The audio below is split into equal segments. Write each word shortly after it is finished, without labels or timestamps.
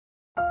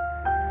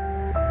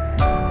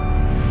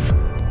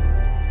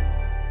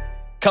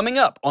Coming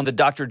up on the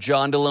Dr.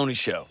 John Delony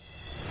Show.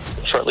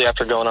 Shortly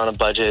after going on a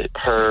budget,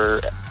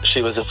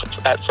 she was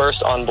at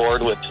first on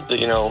board with,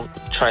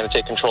 trying to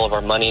take control of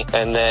our money.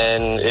 And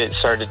then it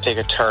started to take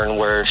a turn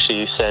where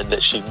she said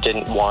that she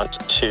didn't want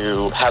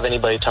to have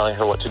anybody telling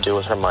her what to do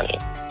with her money.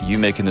 You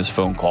making this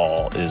phone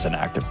call is an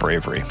act of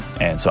bravery,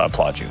 and so I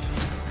applaud you.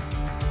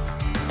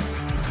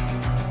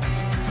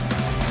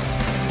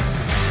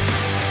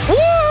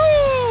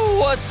 Woo!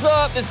 What's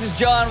up? This is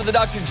John with the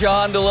Dr.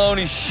 John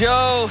Delony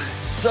Show.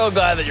 So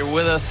glad that you're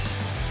with us.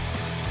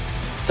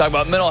 Talk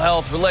about mental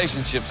health,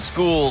 relationships,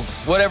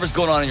 schools, whatever's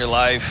going on in your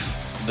life,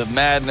 the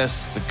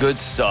madness, the good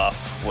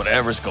stuff,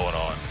 whatever's going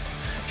on.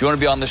 If you want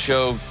to be on the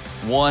show,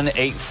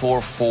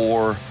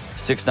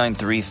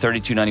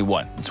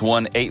 1-844-693-3291. It's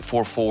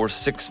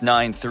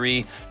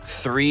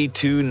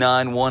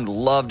 1-844-693-3291.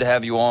 Love to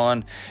have you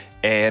on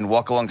and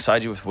walk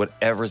alongside you with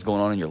whatever's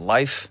going on in your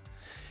life.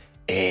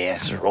 And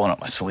it's rolling up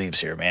my sleeves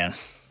here, man.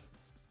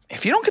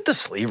 If you don't get the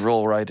sleeve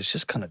roll right, it's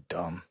just kind of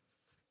dumb.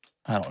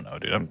 I don't know,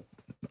 dude. I'm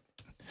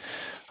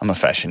a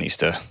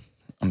fashionista.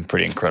 I'm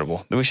pretty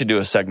incredible. We should do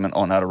a segment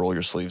on how to roll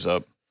your sleeves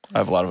up. I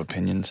have a lot of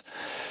opinions.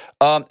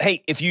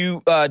 Hey, if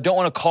you don't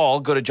want to call,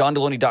 go to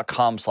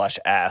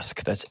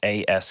johndelony.com/ask. That's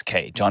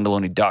ASK.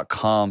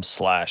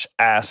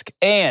 johndelony.com/ask.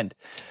 And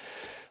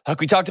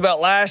like we talked about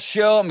last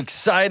show, I'm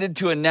excited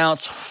to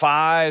announce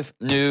 5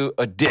 new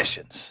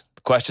additions.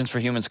 Questions for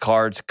Humans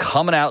cards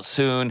coming out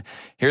soon.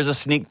 Here's a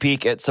sneak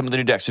peek at some of the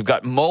new decks. We've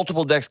got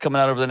multiple decks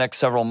coming out over the next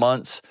several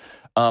months.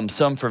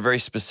 Some for very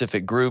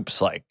specific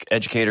groups like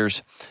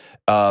educators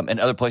and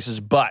other places.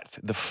 But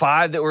the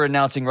 5 that we're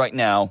announcing right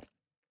now,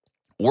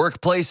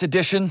 Workplace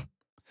Edition.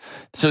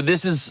 So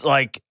this is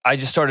like I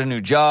just started a new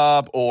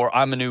job, or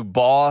I'm a new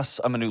boss,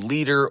 I'm a new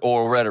leader,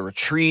 or we're at a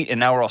retreat and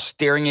now we're all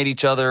staring at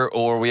each other,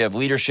 or we have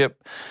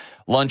leadership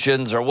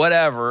luncheons or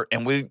whatever,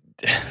 and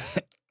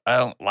I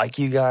don't like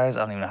you guys. I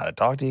don't even know how to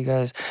talk to you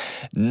guys.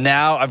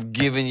 Now I've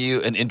given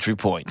you an entry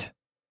point.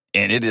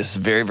 And it is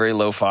very, very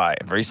lo-fi,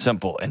 very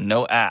simple, and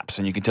no apps.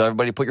 And you can tell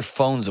everybody to put your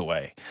phones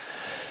away.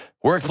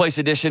 Workplace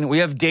Edition. We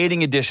have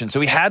Dating Edition. So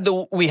we have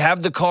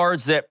the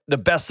cards that the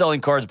best-selling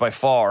cards by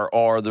far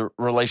are the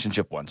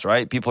relationship ones,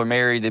 right? People are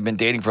married, they've been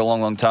dating for a long,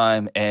 long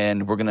time,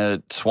 and we're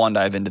gonna swan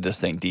dive into this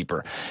thing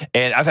deeper.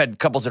 And I've had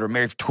couples that are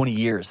married for 20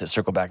 years that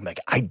circle back and be like,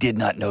 I did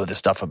not know this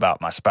stuff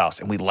about my spouse,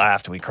 and we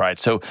laughed and we cried.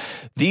 So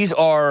these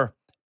are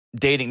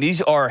dating.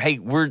 These are, hey,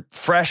 we're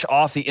fresh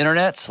off the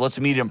internet, so let's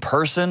meet in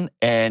person.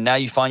 And now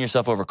you find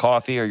yourself over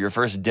coffee or your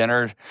first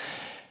dinner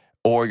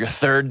or your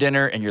third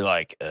dinner, and you're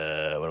like,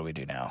 what do we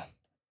do now?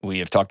 We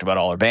have talked about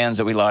all our bands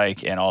that we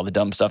like and all the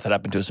dumb stuff that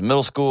happened to us in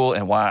middle school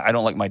and why I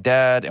don't like my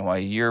dad and why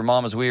your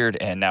mom is weird,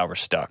 and now we're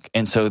stuck.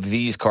 And so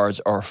these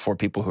cards are for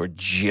people who are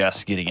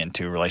just getting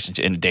into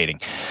relationship, into dating.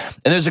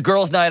 And there's a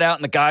girls' night out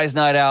and the guys'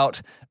 night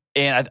out.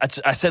 And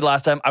I said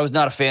last time, I was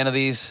not a fan of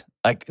these.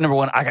 Like, number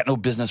one, I got no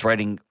business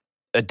writing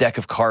a deck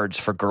of cards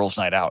for girls'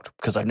 night out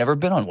because I've never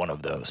been on one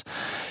of those.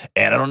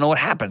 And I don't know what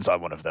happens on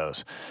one of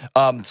those.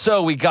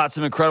 So we got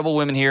some incredible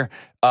women here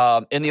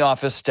in the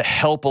office to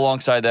help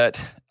alongside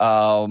that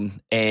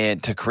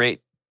and to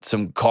create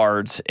some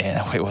cards. And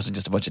that way it wasn't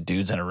just a bunch of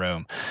dudes in a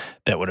room.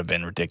 That would have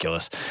been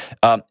ridiculous.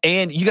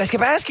 And you guys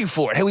kept asking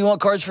for it. Hey, we want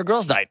cards for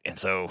girls' night. And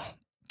so,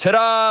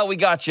 ta-da, we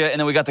got you. And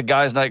then we got the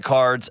guys' night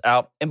cards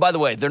out. And by the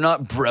way, they're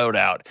not broed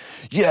out.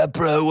 Yeah,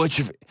 bro, what's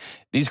your...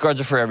 These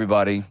cards are for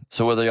everybody.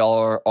 So whether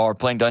y'all are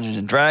playing Dungeons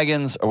and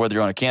Dragons, or whether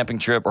you're on a camping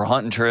trip or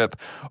hunting trip,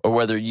 or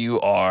whether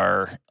you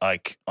are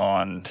like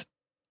on,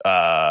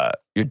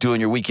 you're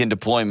doing your weekend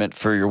deployment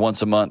for your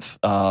once a month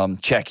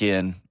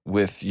check-in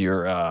with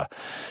your,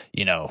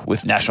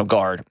 with National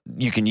Guard,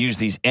 you can use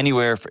these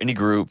anywhere for any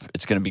group.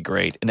 It's going to be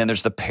great. And then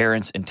there's the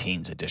Parents and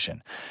Teens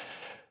Edition.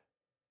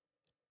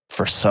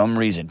 For some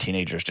reason,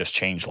 teenagers just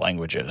change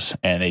languages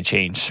and they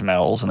change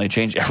smells and they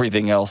change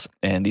everything else.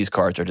 And these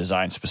cards are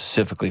designed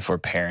specifically for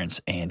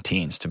parents and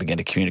teens to begin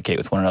to communicate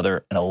with one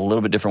another in a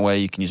little bit different way.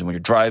 You can use them when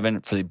you're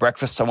driving, for the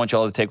breakfasts I want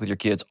y'all to take with your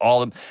kids,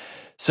 all of them.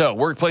 So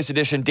Workplace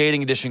Edition,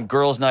 Dating Edition,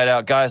 Girls Night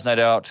Out, Guys Night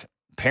Out,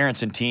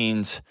 Parents and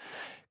Teens.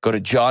 Go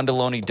to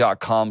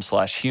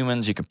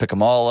johndelony.com/humans. You can pick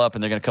them all up,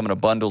 and they're going to come in a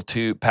bundle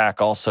pack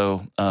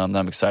also that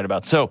I'm excited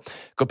about. So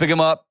go pick them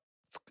up.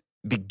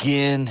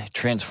 Begin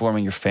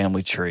transforming your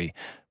family tree.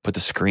 Put the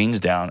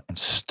screens down and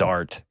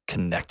start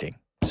connecting.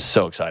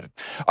 So excited.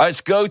 All right,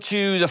 let's go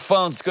to the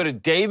phones. Let's go to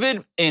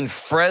David in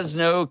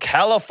Fresno,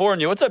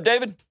 California. What's up,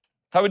 David?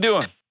 How we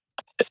doing?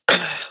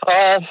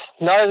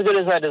 Not as good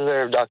as I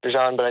deserve, Dr.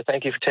 John, but I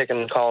thank you for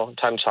taking the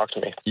time to talk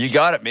to me. You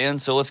got it, man.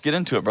 So let's get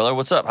into it, brother.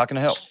 What's up? How can I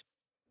help?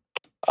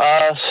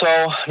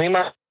 So me and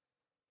my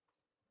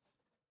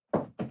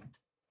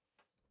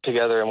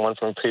together and one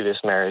from a previous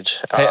marriage.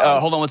 Hey,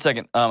 hold on 1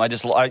 second.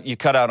 You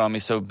cut out on me,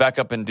 so back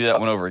up and do that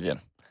one over again.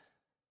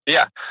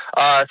 Yeah.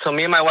 So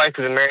me and my wife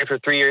have been married for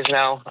 3 years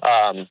now.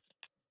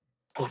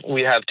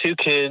 We have 2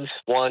 kids,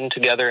 one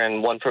together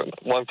and one from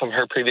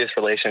her previous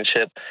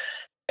relationship.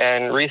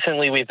 And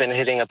recently we've been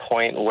hitting a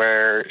point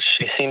where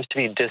she seems to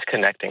be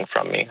disconnecting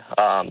from me.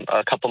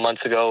 A couple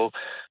months ago,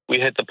 we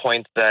hit the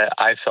point that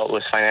I felt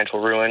was financial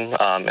ruin.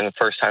 And the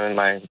first time in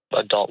my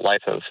adult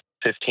life of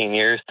 15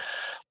 years,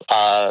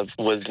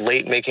 was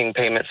late making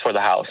payment for the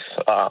house,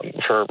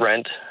 for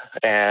rent.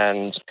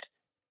 And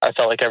I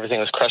felt like everything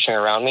was crushing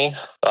around me.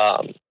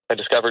 I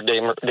discovered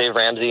Dave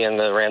Ramsey and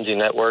the Ramsey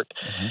Network,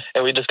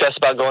 and we discussed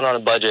about going on a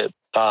budget.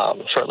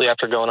 Shortly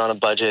after going on a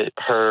budget,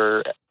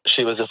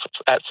 she was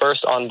at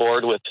first on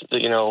board with,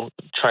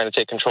 trying to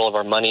take control of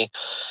our money.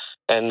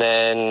 And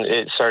then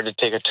it started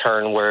to take a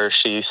turn where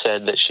she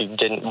said that she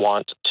didn't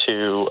want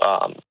to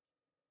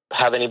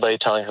have anybody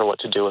telling her what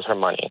to do with her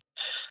money.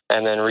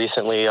 And then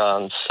recently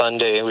on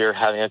Sunday, we were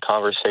having a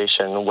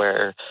conversation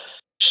where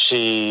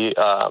she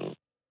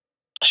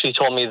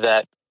told me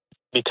that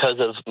because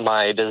of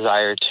my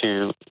desire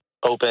to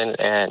open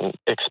and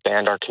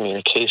expand our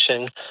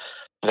communication,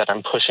 that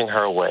I'm pushing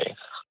her away.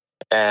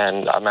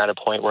 And I'm at a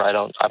point where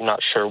I'm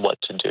not sure what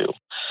to do.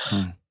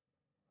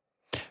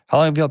 How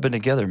long have y'all been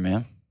together,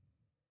 man?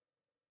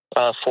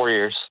 4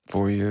 years.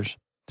 4 years.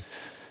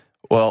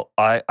 Well,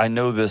 I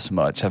know this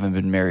much, having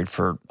been married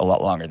for a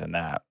lot longer than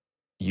that.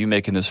 You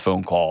making this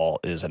phone call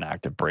is an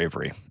act of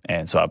bravery,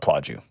 and so I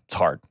applaud you. It's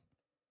hard.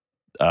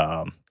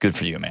 Good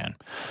for you, man.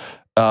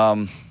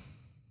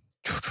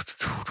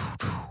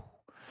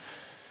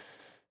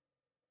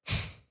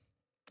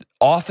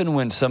 Often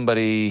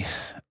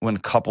when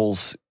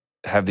couples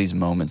have these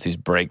moments, these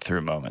breakthrough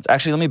moments.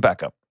 Actually, let me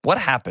back up. What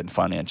happened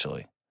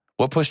financially?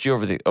 What pushed you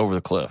over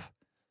the cliff?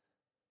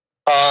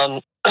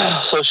 So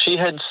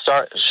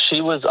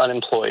she was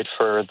unemployed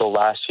for the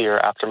last year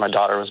after my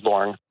daughter was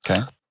born.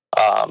 Okay.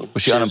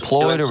 Was she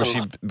unemployed or was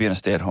she being a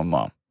stay-at-home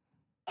mom?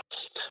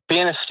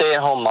 Being a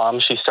stay-at-home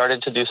mom, she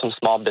started to do some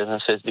small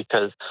businesses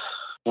because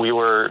we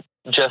were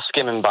just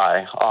skimming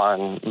by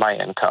on my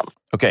income.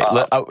 Okay,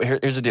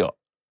 here's the deal.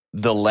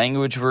 The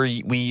language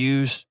we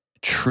use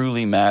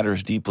truly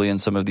matters deeply in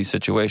some of these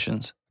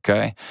situations,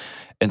 okay?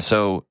 And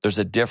so there's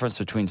a difference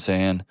between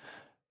saying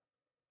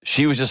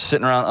she was just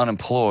sitting around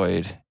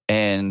unemployed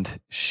and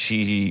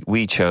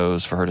we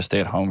chose for her to stay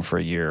at home for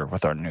a year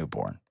with our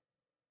newborn.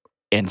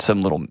 In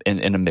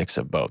a mix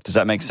of both. Does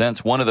that make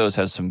sense? One of those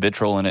has some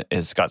vitriol in it.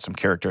 It's got some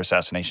character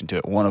assassination to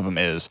it. One of them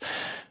is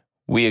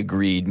we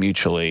agreed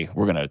mutually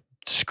we're going to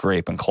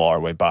scrape and claw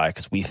our way by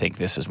because we think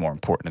this is more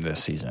important in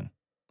this season.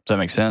 Does that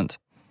make sense?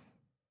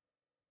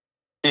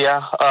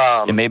 Yeah.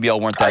 And maybe y'all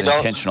weren't that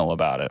intentional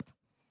about it.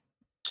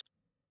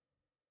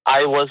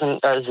 I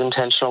wasn't as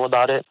intentional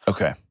about it.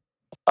 Okay.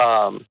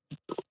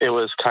 It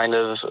was kind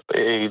of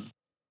a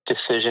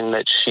decision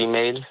that she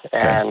made,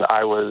 and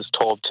I was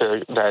told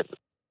that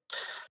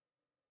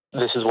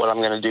this is what I'm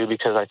going to do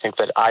because I think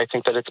that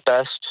it's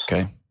best.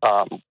 Okay.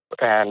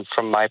 And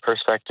from my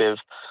perspective,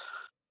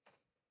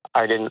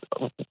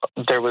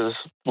 there was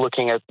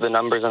looking at the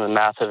numbers and the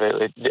math of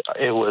it.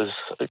 It was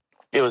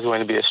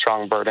going to be a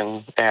strong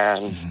burden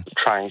and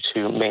trying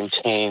to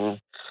maintain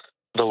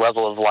the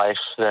level of life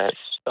that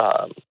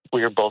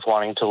we were both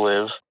wanting to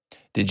live.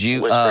 Did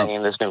you with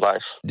bringing this new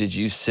life? Did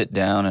you sit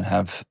down and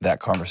have that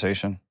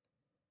conversation?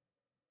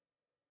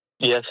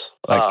 Yes.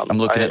 I'm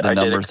looking at the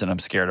numbers and I'm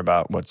scared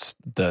about what's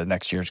the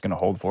next year is going to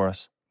hold for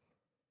us.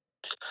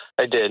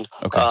 I did.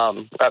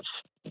 Okay.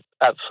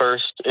 At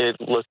first, it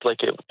looked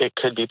like it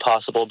could be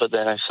possible, but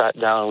then I sat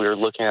down and we were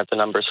looking at the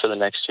numbers for the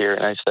next year,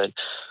 and I said,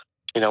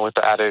 with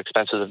the added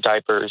expenses of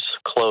diapers,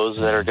 clothes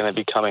that are going to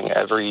be coming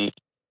every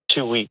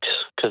 2 weeks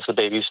because the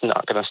baby's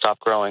not going to stop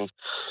growing,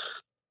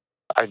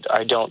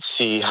 I don't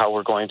see how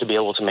we're going to be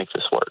able to make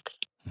this work.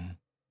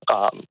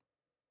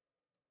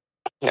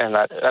 And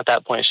at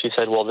that point, she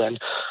said, well, then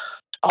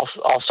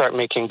I'll start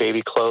making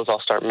baby clothes.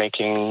 I'll start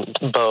making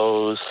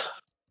bows.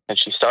 And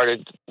she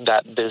started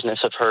that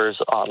business of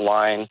hers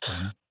online,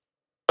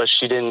 but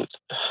she wasn't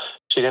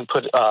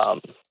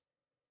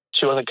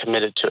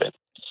committed to it.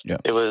 Yeah.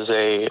 It was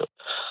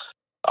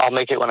I'll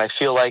make it when I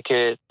feel like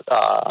it.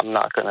 I'm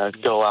not going to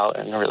go out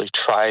and really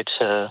try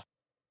to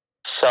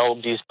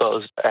sell these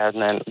bows,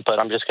 but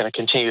I'm just going to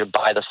continue to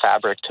buy the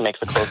fabric to make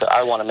the clothes that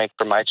I want to make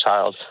for my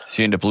child.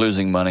 So you end up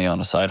losing money on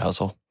a side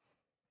hustle?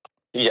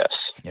 Yes.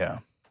 Yeah.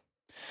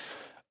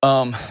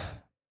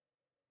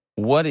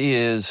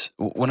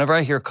 Whenever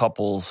I hear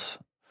couples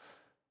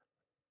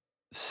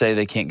say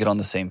they can't get on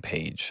the same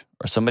page,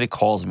 or somebody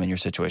calls them in your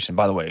situation,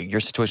 by the way, your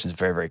situation is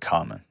very, very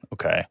common,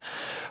 okay?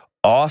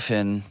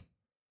 Often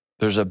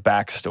there's a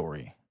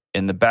backstory.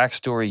 And the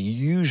backstory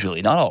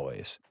usually, not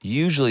always,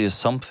 is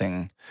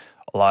something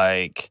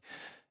like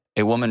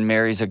a woman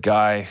marries a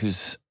guy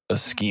who's a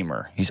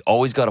schemer. He's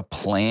always got a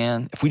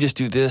plan. If we just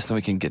do this, then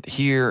we can get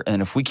here.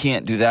 And if we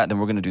can't do that, then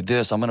we're going to do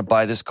this. I'm going to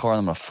buy this car and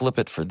I'm going to flip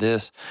it for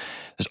this.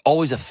 There's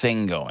always a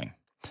thing going.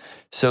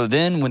 So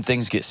then when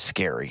things get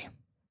scary,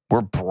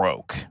 we're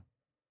broke.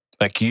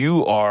 Like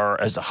you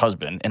are as a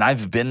husband, and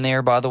I've been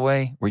there, by the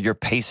way, where you're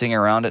pacing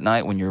around at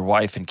night when your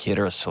wife and kid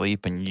are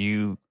asleep and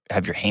you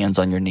have your hands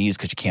on your knees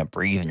because you can't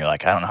breathe and you're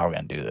like, I don't know how we're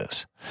going to do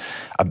this.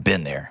 I've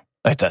been there.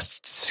 That's a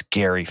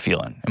scary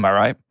feeling. Am I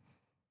right?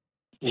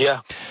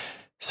 Yeah.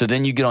 So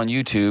then you get on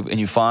YouTube and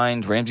you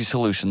find Ramsey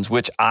Solutions,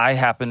 which I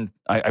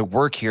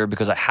work here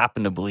because I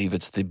happen to believe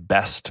it's the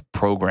best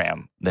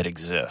program that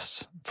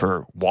exists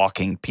for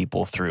walking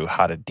people through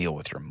how to deal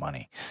with your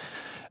money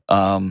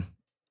as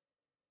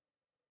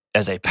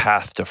a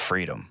path to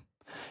freedom.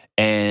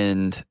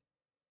 And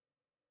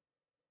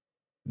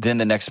then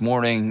the next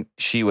morning,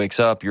 she wakes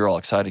up, you're all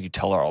excited, you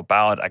tell her all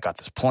about it. I got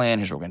this plan,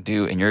 here's what we're going to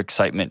do. And your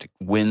excitement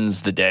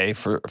wins the day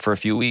for a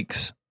few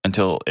weeks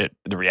until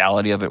the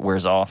reality of it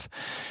wears off.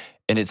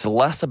 And it's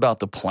less about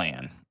the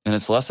plan, and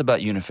it's less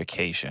about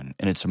unification,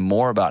 and it's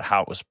more about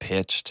how it was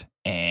pitched,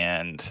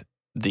 and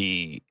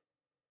it's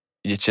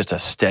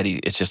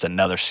just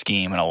another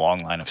scheme in a long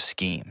line of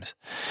schemes.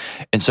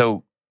 And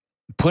so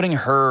putting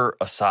her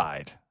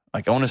aside,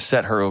 like I want to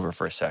set her over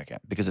for a second,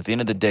 because at the end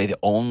of the day, the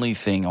only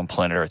thing on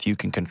planet Earth you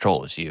can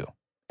control is you,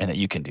 and that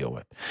you can deal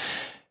with.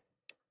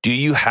 Do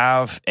you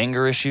have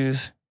anger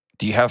issues?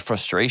 Do you have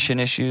frustration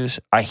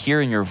issues? I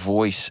hear in your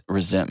voice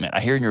resentment.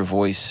 I hear in your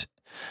voice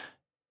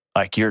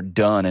like you're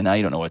done and now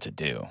you don't know what to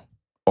do.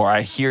 Or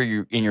I hear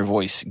you in your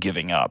voice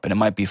giving up. And it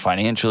might be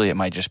financially, it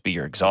might just be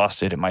you're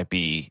exhausted, it might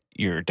be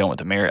you're done with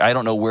the marriage. I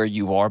don't know where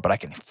you are, but I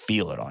can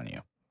feel it on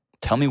you.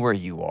 Tell me where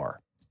you are.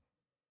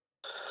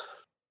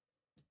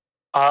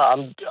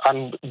 I'm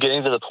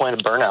getting to the point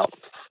of burnout.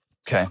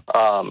 Okay.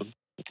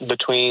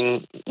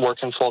 Between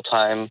working full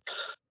time,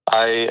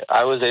 I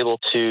was able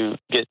to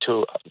get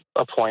to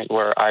a point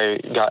where I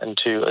got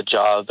into a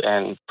job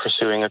and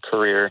pursuing a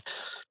career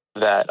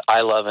that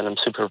I love and I'm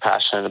super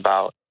passionate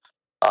about.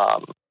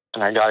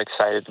 And I got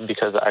excited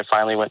because I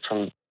finally went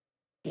from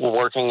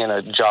working in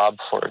a job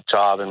for a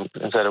job and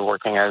instead of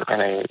working in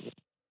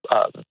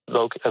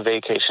a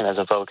vacation as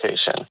a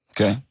vocation.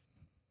 Okay.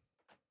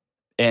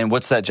 And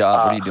what's that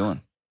job? What are you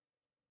doing?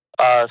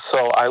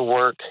 So I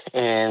work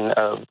in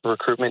a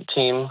recruitment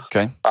team.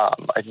 Okay.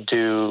 I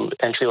do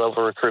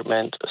entry-level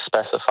recruitment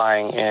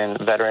specifying in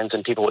veterans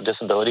and people with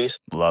disabilities.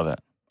 Love it.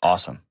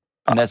 Awesome.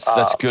 And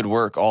that's good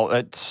work.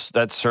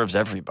 That serves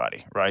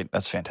everybody, right?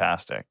 That's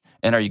fantastic.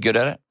 And are you good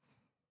at it?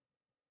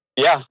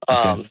 Yeah.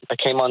 Okay. I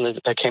came on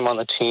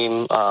the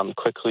team,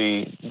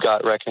 quickly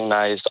got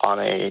recognized on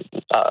a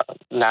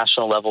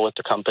national level with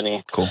the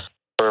company. Cool.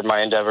 For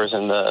my endeavors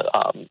in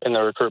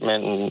the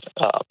recruitment and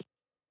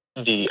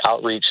the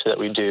outreach that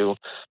we do,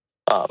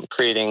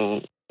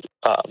 creating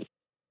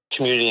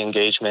community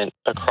engagement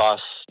across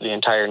the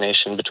entire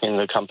nation between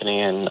the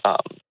company and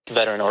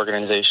veteran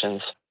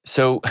organizations.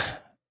 So,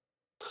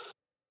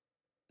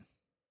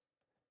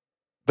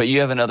 but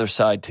you have another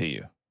side to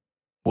you.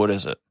 What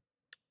is it?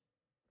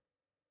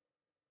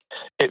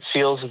 It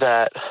feels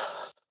that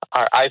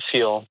I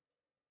feel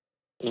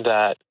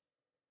that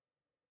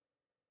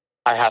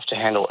I have to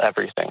handle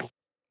everything.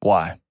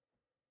 Why?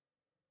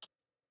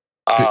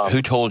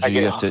 Who told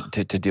you have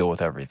to deal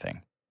with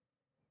everything?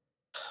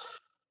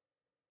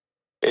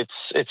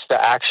 It's the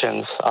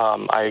actions.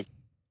 I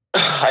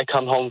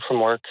come home from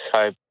work.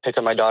 I pick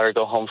up my daughter,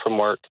 go home from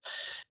work,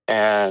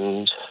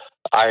 and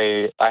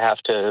I have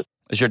to.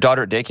 Is your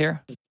daughter at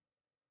daycare?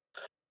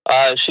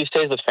 She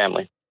stays with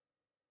family.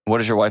 What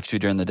does your wife do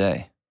during the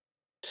day?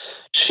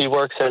 She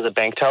works as a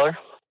bank teller.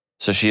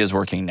 So she is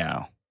working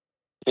now.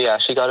 Yeah,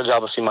 she got a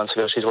job a few months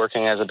ago. She's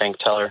working as a bank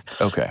teller.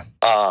 Okay.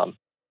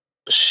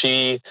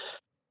 She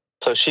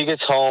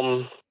gets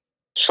home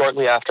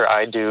shortly after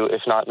I do,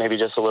 if not maybe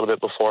just a little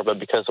bit before, but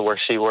because of where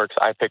she works,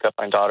 I pick up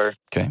my daughter.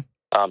 Okay.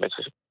 It's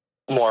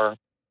more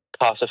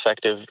cost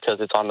effective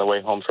because it's on the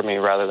way home for me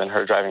rather than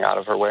her driving out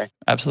of her way.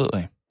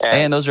 Absolutely.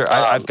 And those are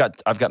I've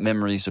got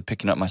memories of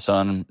picking up my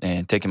son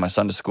and taking my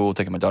son to school,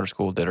 taking my daughter to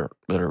school that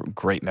are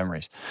great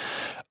memories.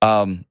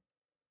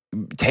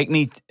 Take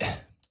me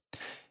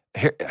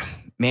here,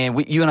 man.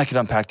 You and I could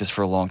unpack this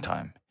for a long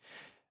time.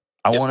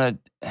 I want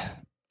to.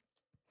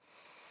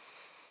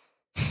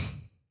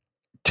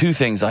 Two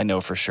things I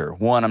know for sure.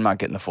 One, I'm not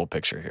getting the full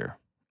picture here.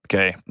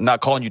 Okay, I'm not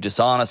calling you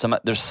dishonest.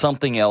 There's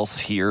something else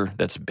here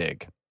that's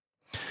big.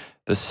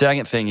 The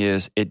second thing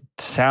is, it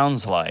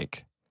sounds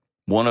like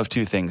one of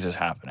two things is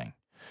happening.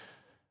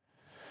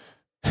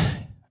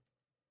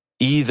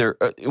 Either,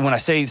 when I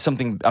say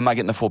something, I'm not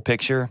getting the full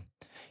picture.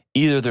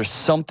 Either there's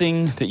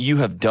something that you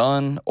have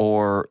done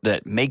or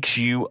that makes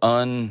you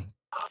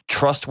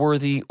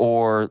untrustworthy,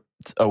 or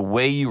a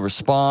way you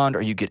respond,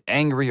 or you get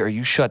angry, or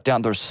you shut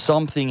down. There's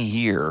something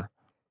here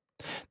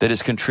that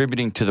is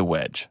contributing to the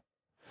wedge.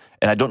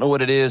 And I don't know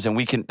what it is, and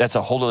that's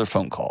a whole other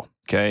phone call,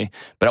 okay?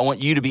 But I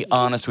want you to be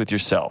honest with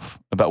yourself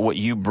about what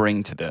you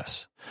bring to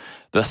this.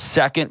 The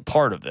second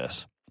part of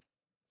this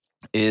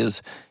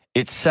is,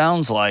 it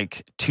sounds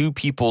like two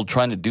people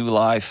trying to do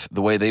life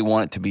the way they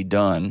want it to be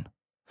done,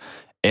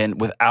 and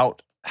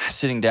without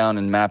sitting down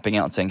and mapping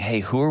out and saying,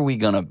 hey, who are we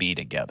going to be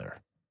together?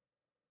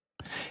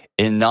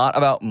 And not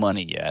about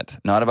money yet,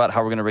 not about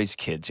how we're going to raise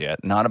kids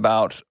yet, not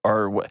about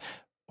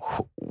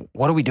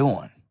what are we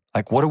doing?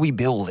 Like, what are we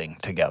building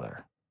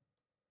together?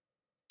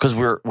 Because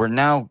we're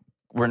now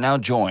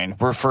joined.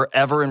 We're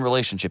forever in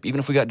relationship. Even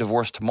if we got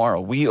divorced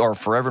tomorrow, we are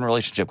forever in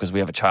relationship because we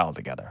have a child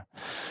together.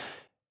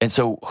 And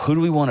so who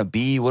do we want to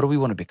be? What do we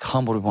want to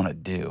become? What do we want to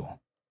do?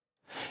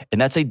 And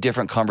that's a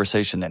different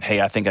conversation than,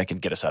 hey, I think I can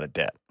get us out of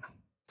debt.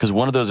 Because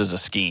one of those is a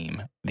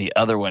scheme. The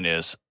other one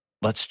is,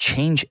 let's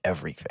change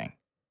everything.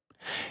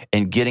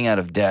 And getting out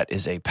of debt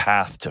is a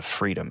path to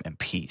freedom and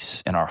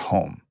peace in our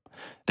home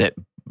that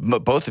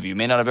both of you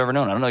may not have ever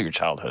known. I don't know your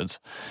childhoods.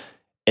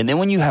 And then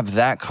when you have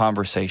that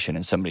conversation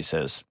and somebody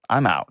says,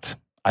 I'm out,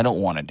 I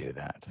don't want to do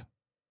that.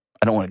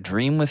 I don't want to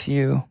dream with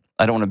you.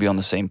 I don't want to be on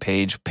the same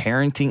page.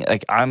 Parenting,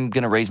 like I'm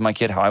going to raise my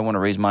kid how I want to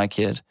raise my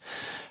kid.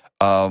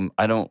 I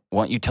don't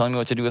want you telling me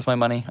what to do with my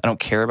money. I don't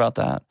care about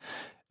that.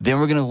 Then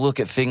we're going to look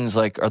at things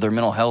like, are there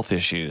mental health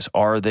issues?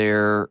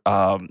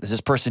 Does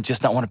this person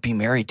just not want to be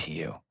married to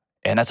you?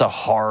 And that's a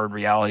hard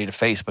reality to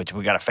face, but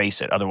we got to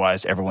face it.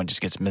 Otherwise, everyone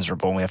just gets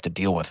miserable and we have to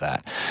deal with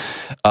that.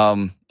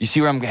 You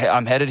see where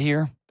I'm headed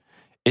here?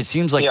 It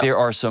seems like there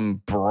are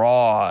some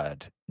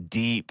broad,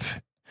 deep,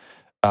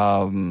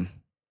 or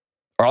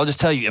I'll just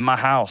tell you, in my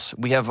house,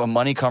 we have a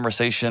money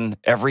conversation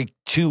every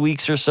 2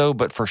 weeks or so,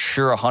 but for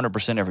sure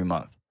 100% every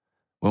month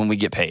when we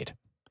get paid.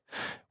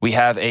 We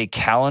have a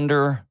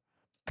calendar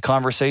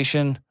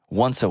conversation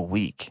once a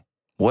week.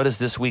 What does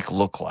this week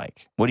look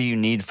like? What do you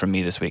need from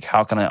me this week?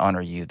 How can I honor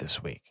you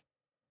this week?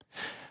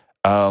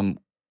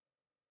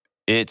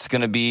 It's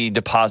going to be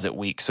deposit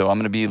week, so I'm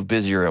going to be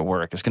busier at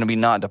work. It's going to be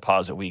not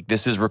deposit week.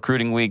 This is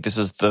recruiting week. This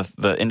is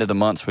the end of the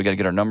month, so we got to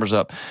get our numbers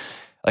up.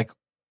 Like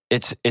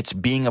it's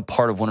being a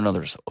part of one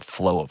another's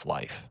flow of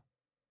life.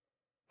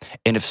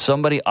 And if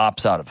somebody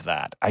opts out of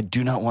that, I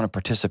do not want to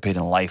participate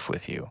in life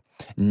with you.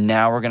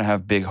 Now we're going to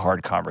have big,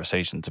 hard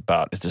conversations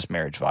about, is this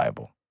marriage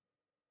viable?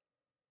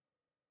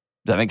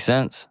 Does that make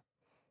sense?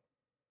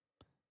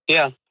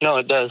 Yeah, no,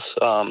 it does.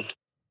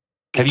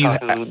 Have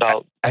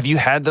you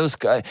had those?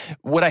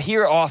 What I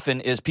hear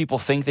often is people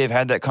think they've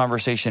had that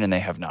conversation and they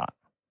have not.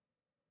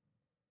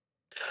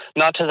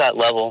 Not to that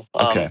level.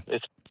 Okay.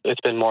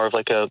 It's been more of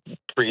like a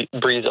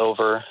breeze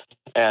over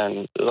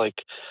and like,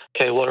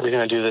 okay, what are we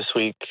going to do this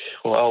week?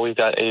 Well, we've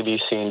got A, B,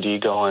 C, and D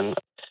going.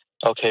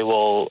 Okay,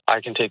 well,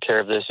 I can take care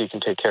of this. You can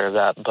take care of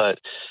that, but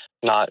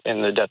not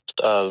in the depth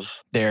of.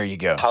 There you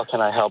go. How can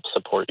I help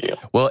support you?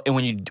 Well,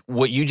 and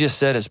what you just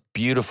said is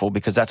beautiful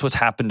because that's what's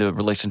happened to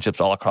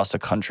relationships all across the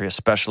country,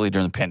 especially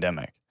during the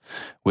pandemic,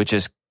 which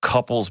is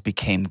couples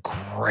became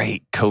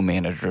great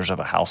co-managers of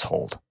a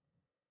household.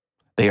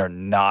 They are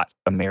not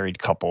a married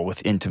couple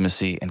with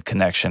intimacy and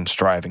connection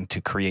striving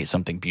to create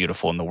something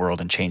beautiful in the world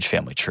and change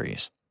family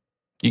trees.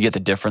 You get the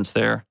difference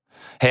there?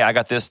 Hey, I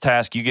got this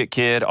task. You get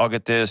kid. I'll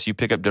get this. You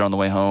pick up dinner on the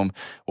way home.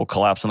 We'll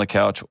collapse on the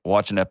couch,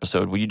 watch an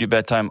episode. Will you do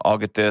bedtime? I'll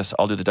get this.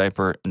 I'll do the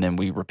diaper. And then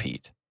we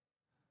repeat.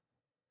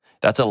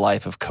 That's a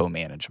life of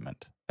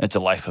co-management. It's a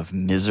life of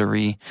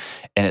misery.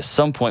 And at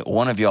some point,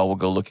 one of y'all will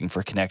go looking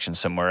for connection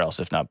somewhere else,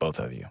 if not both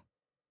of you.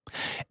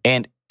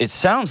 And it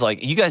sounds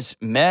like you guys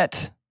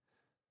met.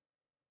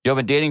 Y'all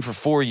been dating for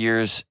 4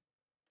 years.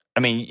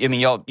 I mean,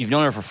 y'all, you've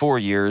known her for 4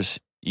 years.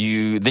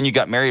 Then you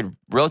got married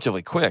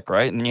relatively quick,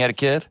 right? And then you had a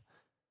kid?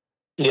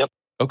 Yep.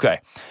 Okay.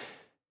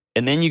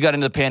 And then you got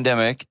into the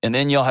pandemic, and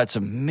then y'all had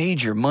some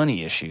major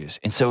money issues.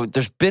 And so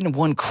there's been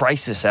one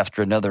crisis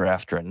after another,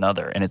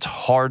 and it's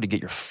hard to get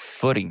your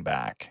footing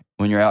back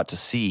when you're out to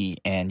sea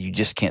and you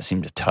just can't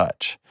seem to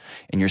touch.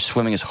 And you're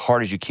swimming as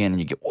hard as you can, and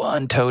you get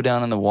one toe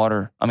down in the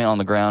water, on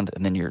the ground,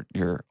 and then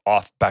you're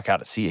off back out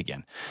at sea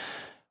again.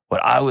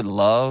 What I would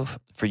love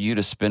for you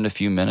to spend a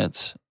few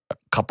minutes, a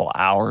couple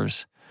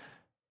hours,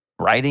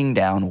 writing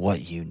down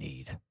what you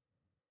need.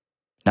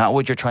 Not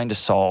what you're trying to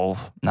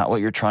solve, not what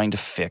you're trying to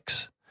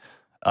fix.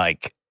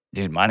 Like,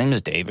 dude, my name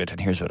is David, and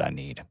here's what I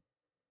need.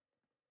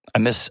 I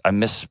miss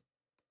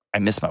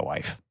my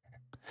wife.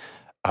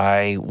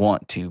 I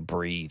want to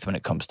breathe when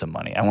it comes to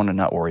money. I want to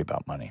not worry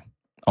about money.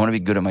 I want to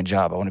be good at my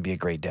job. I want to be a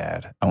great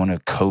dad. I want to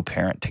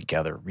co-parent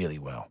together really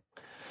well.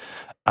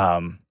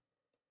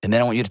 And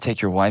then I want you to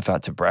take your wife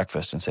out to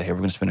breakfast and say, hey, we're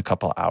going to spend a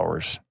couple of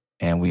hours.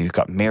 And we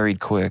got married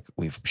quick.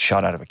 We've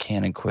shot out of a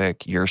cannon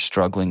quick. You're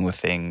struggling with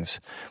things.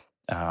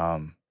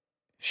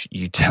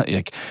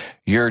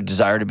 Your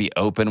desire to be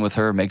open with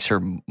her makes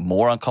her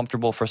more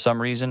uncomfortable for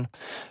some reason.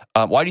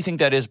 Why do you think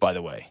that is, by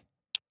the way?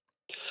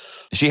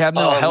 Does she have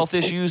mental health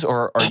issues,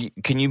 or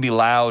can you be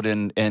loud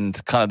and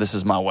kind of this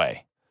is my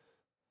way?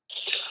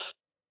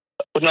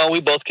 No, we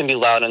both can be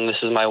loud and this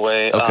is my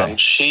way. Okay.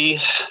 She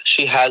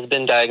has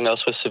been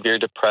diagnosed with severe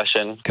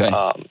depression. Okay.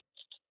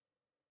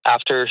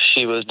 After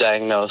she was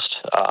diagnosed,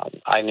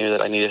 I knew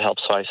that I needed help,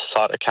 so I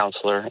sought a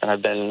counselor, and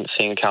I've been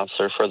seeing a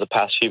counselor for the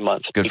past few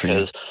months. Good for you.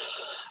 Because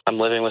I'm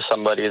living with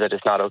somebody that is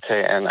not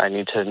okay, and I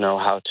need to know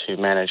how to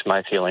manage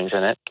my feelings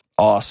in it.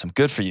 Awesome.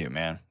 Good for you,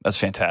 man. That's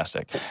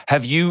fantastic.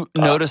 Have you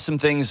noticed some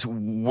things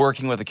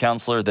working with a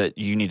counselor that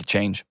you need to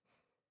change?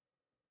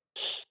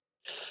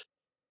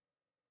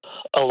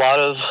 A lot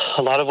of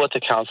what the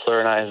counselor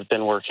and I have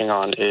been working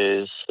on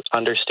is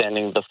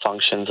understanding the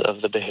functions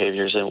of the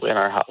behaviors in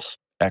our house.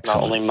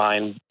 Excellent. Not only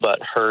mine, but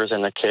hers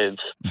and the kids.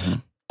 Mm-hmm.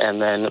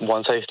 And then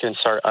once I can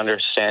start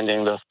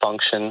understanding the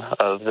function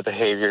of the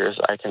behaviors,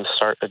 I can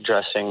start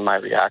addressing my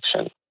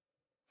reaction.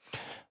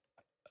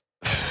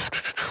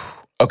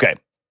 Okay.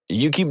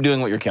 you keep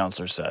doing what your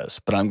counselor says,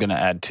 but I'm going to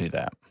add to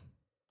that.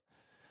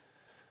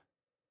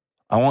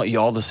 I want you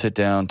all to sit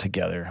down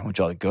together. I want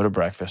you all to go to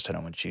breakfast, and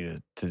I want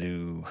you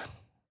to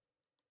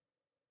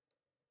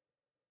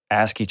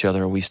ask each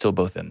other, are we still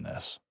both in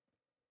this?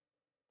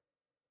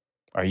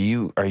 Do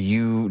you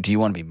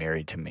want to be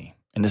married to me?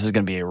 And this is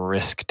going to be a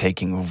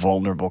risk-taking,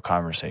 vulnerable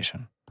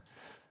conversation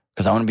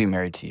because I want to be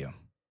married to you.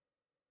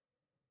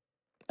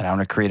 And I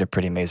want to create a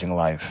pretty amazing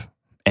life.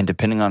 And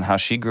depending on how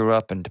she grew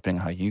up and depending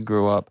on how you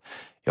grew up,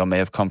 y'all may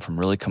have come from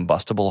really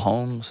combustible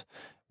homes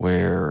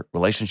where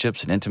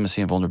relationships and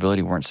intimacy and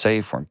vulnerability weren't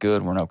safe, weren't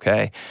good, weren't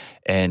okay.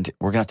 And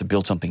we're going to have to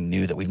build something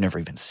new that we've never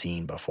even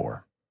seen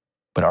before.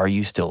 But are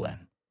you still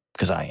in?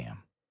 Because I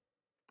am.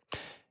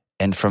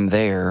 And from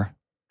there,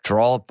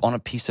 draw up on a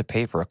piece of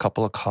paper a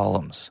couple of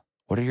columns.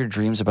 What are your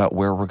dreams about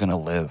where we're going to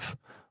live?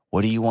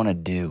 What do you want to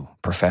do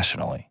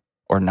professionally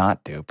or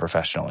not do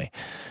professionally?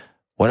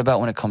 What about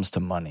when it comes to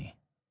money?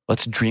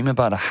 Let's dream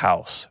about a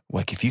house.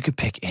 Like if you could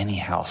pick any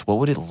house, what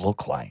would it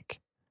look like?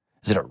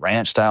 Is it a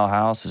ranch-style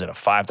house? Is it a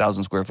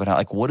 5,000 square foot house?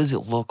 Like, what does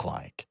it look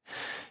like?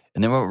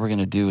 And then what we're going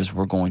to do is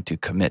we're going to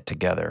commit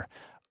together.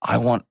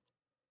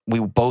 We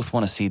both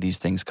want to see these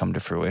things come to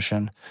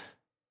fruition.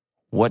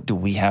 What do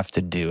we have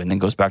to do? And then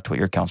goes back to what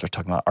your counselor was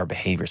talking about, our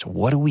behaviors.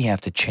 What do we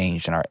have to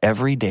change in our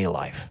everyday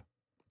life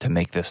to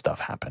make this stuff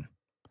happen?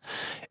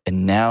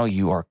 And now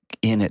you are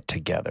in it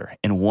together.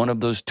 And one of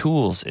those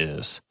tools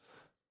is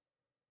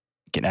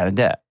getting out of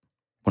debt.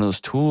 One of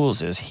those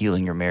tools is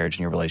healing your marriage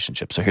and your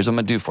relationship. So here's what I'm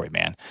going to do for you,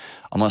 man.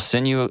 I'm going to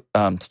send you,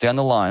 stay on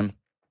the line,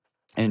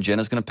 and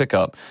Jenna's going to pick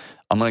up.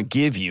 I'm going to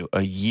give you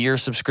a year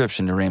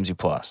subscription to Ramsey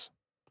Plus.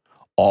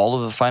 All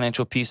of the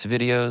financial piece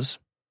videos,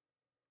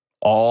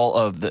 all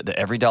of the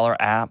Every Dollar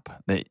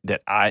app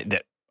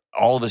that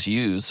all of us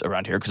use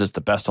around here because it's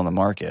the best on the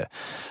market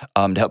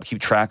to help keep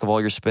track of all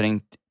your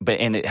spending.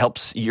 And it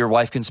helps your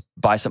wife can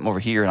buy something over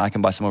here and I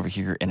can buy something over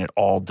here, and it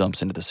all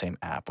dumps into the same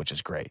app, which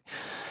is great.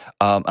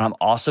 And I'm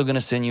also going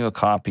to send you a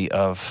copy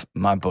of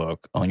my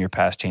book, Own Your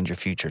Past, Change Your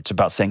Future. It's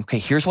about saying, okay,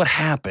 here's what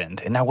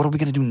happened, and now what are we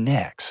going to do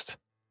next?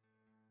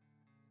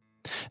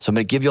 So I'm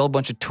going to give you all a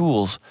bunch of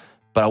tools,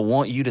 but I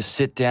want you to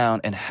sit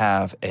down and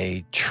have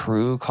a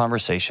true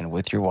conversation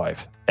with your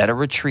wife at a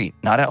retreat,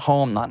 not at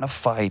home, not in a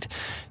fight.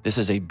 This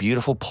is a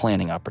beautiful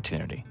planning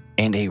opportunity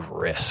and a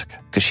risk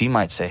because she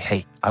might say,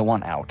 hey, I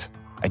want out.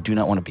 I do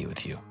not want to be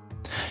with you.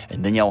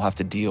 And then y'all have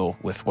to deal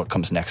with what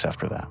comes next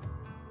after that.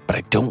 But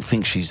I don't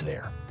think she's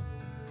there.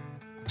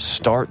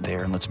 Start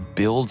there and let's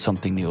build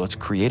something new. Let's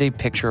create a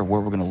picture of where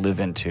we're going to live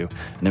into.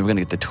 And then we're going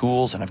to get the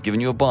tools, and I've given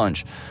you a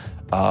bunch,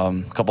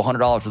 a couple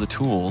 $100 for the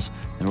tools,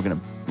 and we're going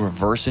to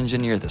reverse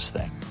engineer this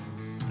thing.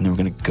 And then we're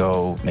going to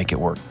go make it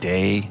work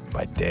day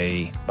by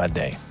day by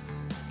day.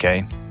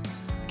 Okay?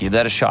 Give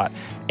that a shot.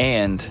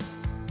 And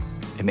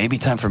it may be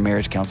time for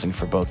marriage counseling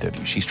for both of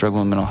you. She's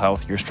struggling with mental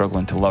health. You're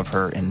struggling to love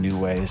her in new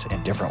ways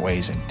and different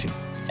ways and to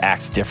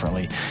act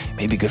differently. It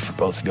may be good for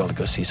both of you all to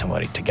go see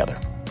somebody together.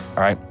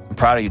 All right? I'm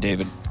proud of you,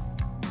 David.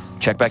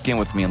 Check back in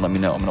with me and let me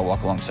know. I'm going to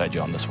walk alongside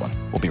you on this one.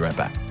 We'll be right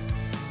back.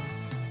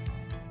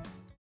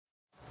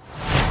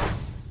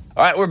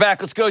 All right, we're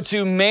back. Let's go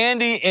to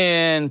Mandy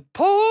in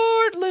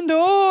Portland,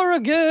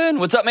 Oregon.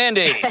 What's up,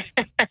 Mandy? Hey,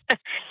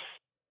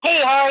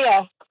 how are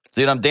you?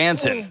 Dude, I'm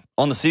dancing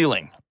on the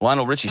ceiling,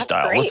 Lionel Richie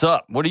style. Great. What's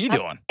up? What are you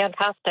doing?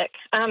 Fantastic.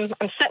 I'm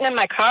sitting in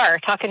my car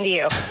talking to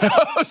you.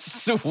 Oh,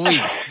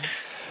 sweet.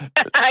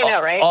 I know,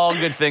 right? All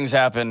good things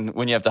happen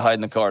when you have to hide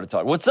in the car to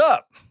talk. What's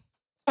up?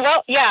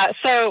 Well, yeah.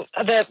 So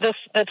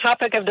the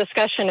topic of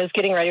discussion is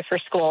getting ready for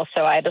school.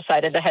 So I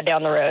decided to head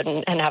down the road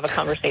and have a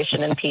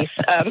conversation in peace.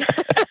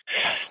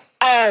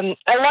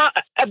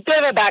 A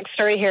bit of a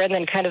backstory here, and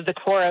then kind of the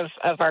core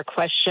of our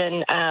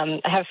question. I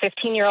have a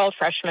 15-year-old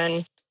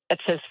freshman.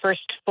 It's his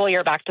first full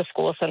year back to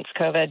school since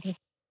COVID.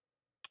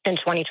 In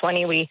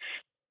 2020, we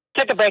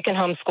took a break and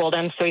homeschooled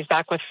him, so he's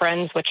back with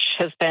friends, which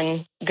has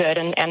been good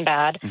and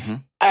bad.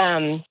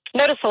 Mm-hmm.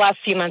 Noticed the last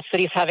few months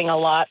that he's having a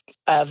lot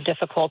of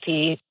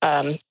difficulty,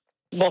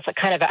 both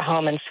kind of at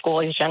home and school.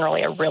 He's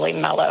generally a really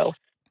mellow,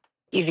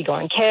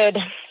 easygoing kid.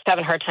 He's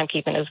having a hard time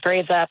keeping his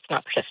grades up,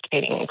 not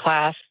participating in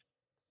class.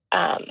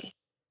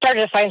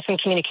 Started to find some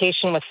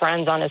communication with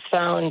friends on his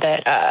phone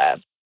that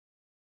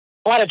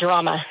a lot of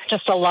drama,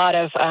 just a lot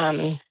of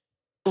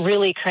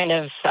really kind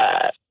of,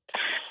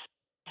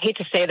 hate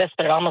to say this,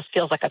 but it almost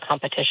feels like a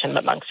competition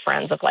amongst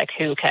friends of like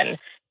who can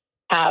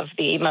have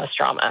the most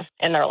drama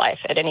in their life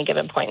at any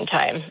given point in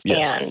time.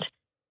 Yes.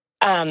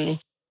 And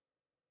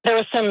there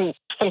was some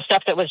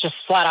stuff that was just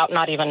flat out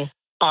not even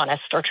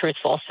honest or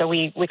truthful. So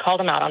we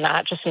called him out on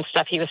that, just some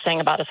stuff he was saying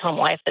about his home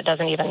life that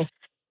doesn't even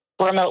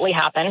remotely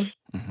happen.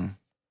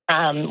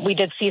 Mm-hmm. We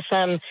did see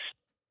some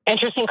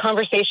interesting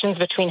conversations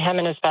between him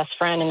and his best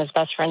friend, and his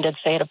best friend did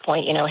say at a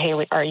point, you know, hey,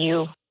 are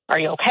you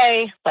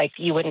okay? Like,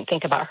 you wouldn't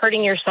think about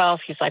hurting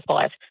yourself. He's like, well,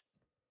 I've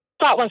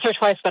thought once or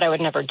twice, but I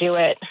would never do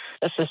it.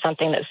 This is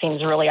something that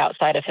seems really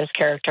outside of his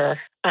character.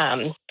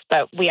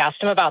 But we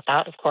asked him about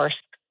that, of course.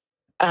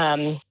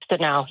 So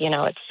now, you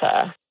know, it's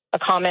a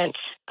comment.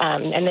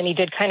 And then he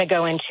did kind of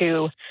go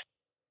into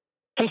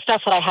some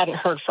stuff that I hadn't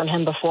heard from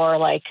him before,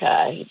 like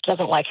he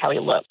doesn't like how he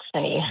looks,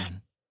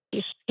 and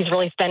he's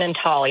really thin and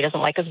tall. He doesn't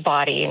like his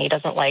body, and he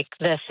doesn't like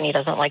this, and he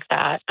doesn't like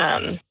that.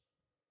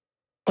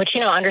 Which,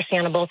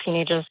 understandable.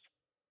 Teenagers,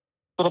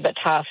 a little bit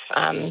tough.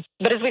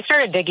 But as we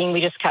started digging,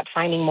 we just kept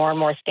finding more and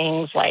more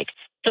things, like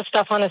just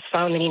stuff on his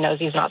phone that he knows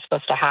he's not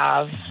supposed to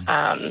have.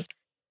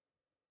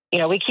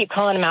 We keep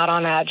calling him out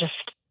on that, just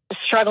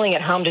struggling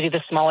at home to do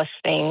the smallest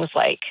things,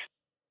 like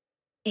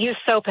use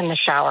soap in the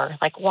shower,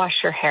 like wash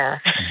your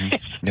hair.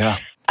 Yeah.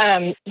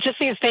 Just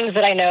these things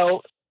that I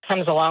know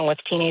comes along with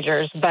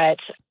teenagers. But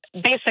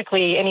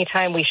basically,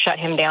 anytime we shut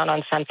him down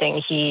on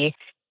something,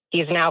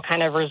 he's now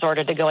kind of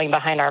resorted to going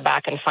behind our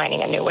back and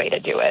finding a new way to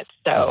do it.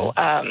 So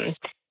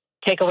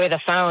take away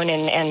the phone,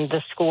 and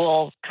the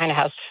school kind of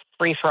has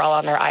free for all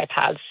on their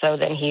iPads. So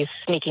then he's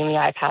sneaking the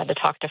iPad to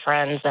talk to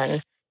friends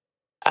and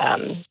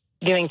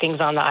doing things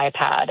on the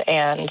iPad.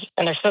 And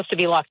they're supposed to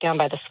be locked down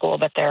by the school,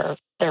 but they're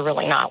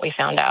really not. We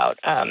found out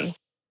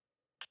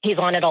he's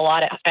on it a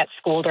lot at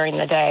school during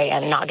the day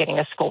and not getting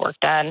his schoolwork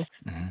done.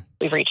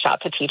 We've reached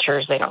out to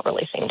teachers. They don't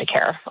really seem to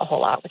care a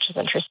whole lot, which is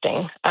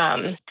interesting.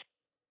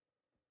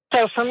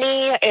 So for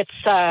me,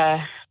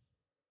 it's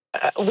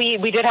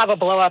we did have a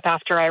blow up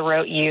after I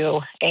wrote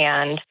you,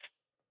 and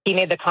he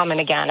made the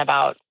comment again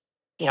about,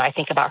 I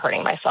think about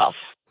hurting myself.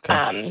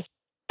 Okay.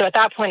 So at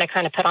that point, I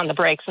kind of put on the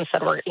brakes and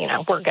said,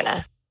 we're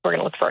gonna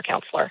look for a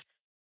counselor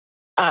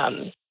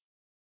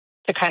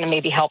to kind of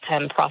maybe help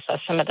him process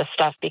some of the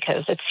stuff,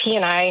 because it's he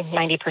and I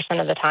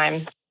 90% of the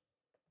time.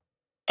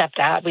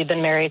 Stepdad, we've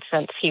been married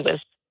since he was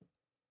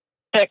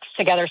 6,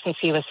 together since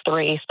he was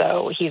 3.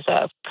 So he's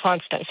a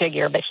constant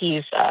figure, but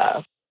he's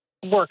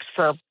works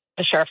for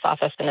the sheriff's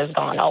office and is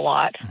gone a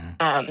lot.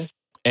 And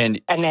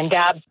then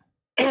Dad,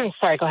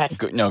 sorry, go ahead.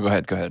 No, go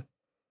ahead.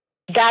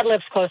 Dad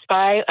lives close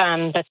by,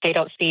 but they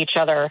don't see each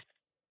other,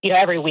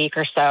 every week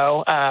or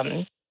so.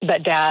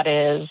 But Dad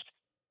is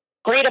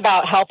great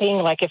about helping.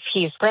 Like if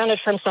he's grounded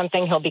from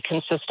something, he'll be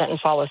consistent and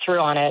follow through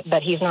on it,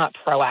 but he's not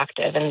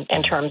proactive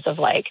in terms of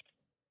like,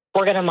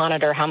 we're going to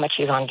monitor how much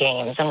he's on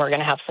games, and we're going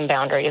to have some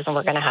boundaries, and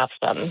we're going to have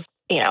some,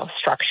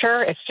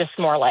 structure. It's just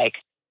more like,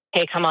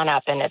 hey, come on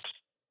up, and it's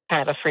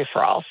kind of a free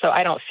for all. So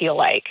I don't feel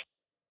like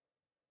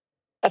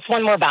that's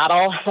one more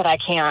battle that I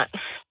can't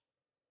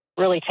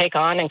really take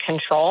on and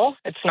control.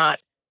 It's not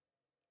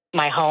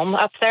my home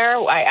up there.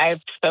 I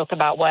spoke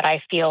about what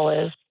I feel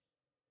is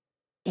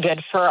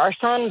good for our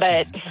son,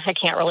 but I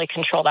can't really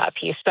control that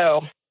piece.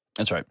 So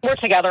that's right. We're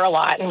together a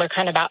lot, and we're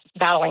kind of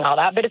battling all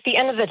that. But at the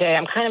end of the day,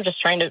 I'm kind of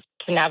just trying to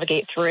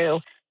navigate through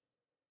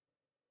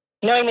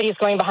knowing that he's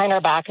going behind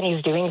our back and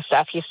he's doing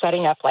stuff. He's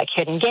setting up like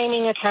hidden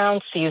gaming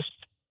accounts. He's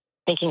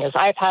thinking his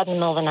iPad in the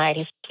middle of the night.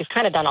 He's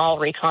kind of done all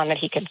recon that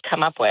he could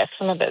come up with.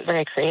 Some of it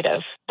very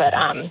creative, but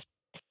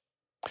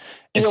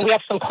we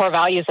have some core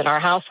values in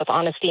our house with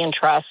honesty and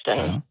trust,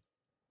 and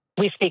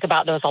we speak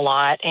about those a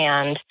lot.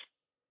 And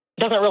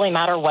it doesn't really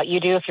matter what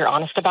you do if you're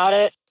honest about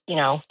it.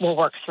 We'll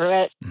work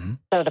through it.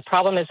 So the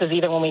problem is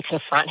even when we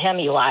confront him,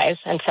 he lies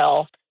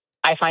until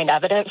I find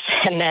evidence,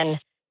 and then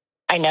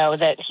I know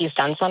that he's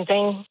done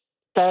something.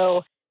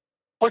 So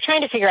we're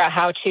trying to figure out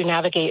how to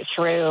navigate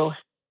through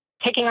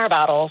picking our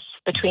battles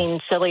between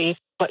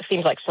what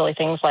seems like silly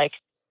things like,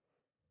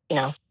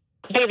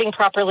 bathing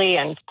properly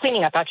and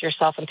cleaning up after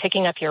yourself and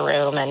picking up your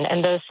room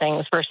and those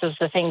things, versus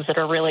the things that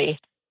are really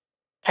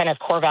kind of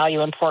core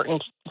value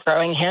important,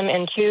 growing him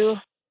into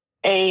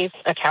a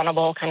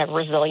accountable, kind of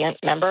resilient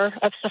member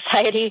of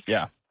society.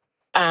 Yeah.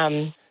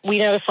 We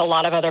notice a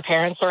lot of other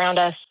parents around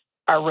us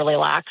are really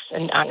lax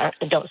and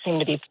don't seem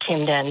to be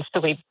tuned in. So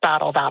we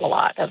battle that a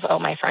lot of,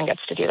 my friend gets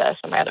to do this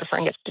and my other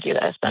friend gets to do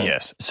this. And,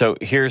 yes. So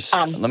here's,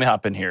 let me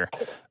hop in here.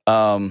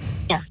 Yeah.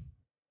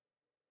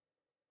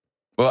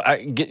 Well,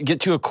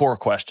 get to a core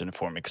question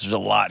for me, because there's a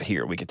lot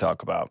here we could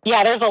talk about.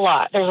 Yeah, there's a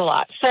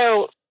lot.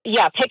 So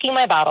yeah, picking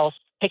our battles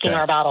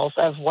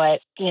of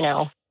what,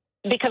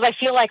 because I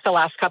feel like the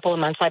last couple of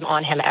months I'm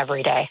on him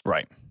every day.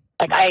 Right.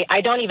 Like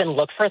I don't even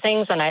look for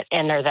things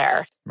and they're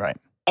there. Right.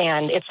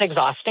 And it's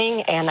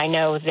exhausting, and I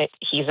know that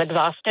he's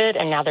exhausted,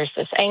 and now there's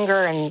this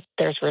anger and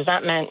there's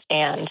resentment,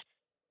 and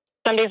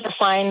some days are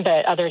fine,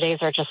 but other days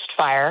are just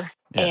fire.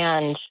 Yes.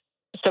 And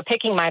so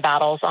picking my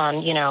battles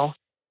on,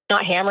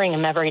 not hammering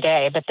him every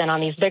day, but then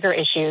on these bigger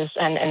issues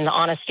and the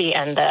honesty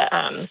and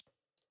the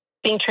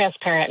being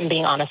transparent and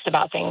being honest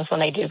about things when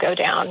they do go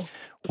down.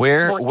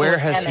 Where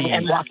has he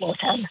and walking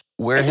with him?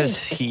 Where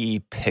has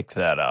he picked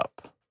that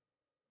up?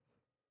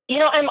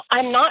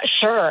 I'm not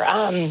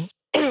sure.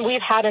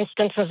 We've had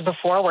instances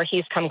before where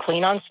he's come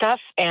clean on stuff,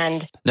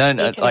 and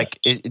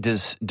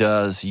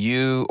does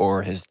you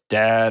or his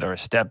dad or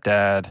his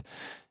stepdad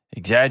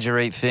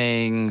exaggerate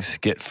things,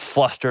 get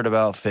flustered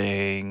about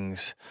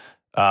things,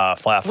 fly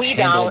off the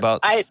handle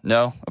about?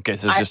 No? Okay,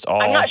 so it's just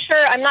all... I'm not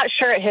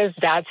sure at his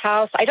dad's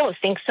house. I don't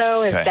think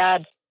so. His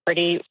dad's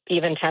pretty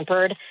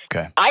even-tempered.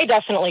 Okay. I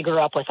definitely grew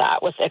up with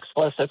that, with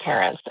explosive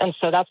parents. And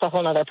so that's a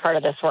whole other part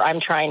of this where I'm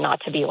trying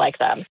not to be like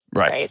them.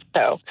 Right?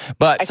 So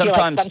but I sometimes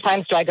feel like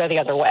sometimes do I go the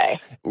other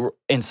way?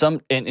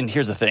 And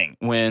here's the thing.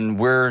 When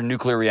we're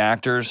nuclear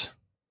reactors,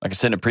 Like I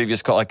said in a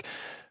previous call, like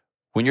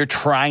when you're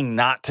trying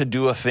not to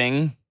do a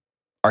thing,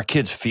 our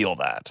kids feel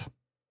that.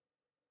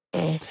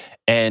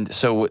 And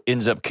so it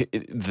ends up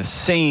the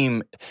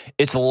same.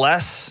 It's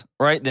less,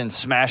 right, than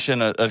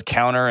smashing a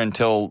counter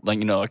until,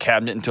 like, a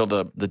cabinet until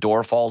the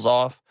door falls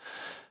off.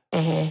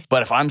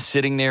 But if I'm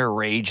sitting there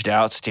raged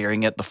out,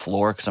 staring at the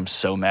floor because I'm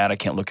so mad I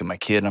can't look at my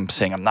kid, and I'm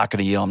saying, I'm not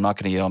going to yell, I'm not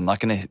going to yell, I'm not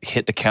going to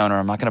hit the counter,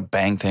 I'm not going to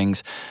bang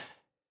things,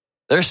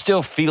 they're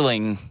still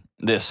feeling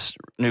this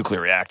nuclear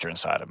reactor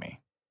inside of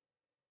me.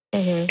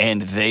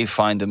 And they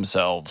find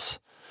themselves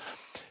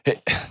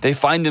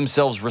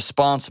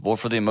responsible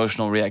for the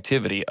emotional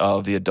reactivity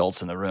of the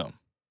adults in the room.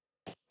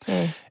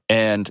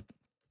 And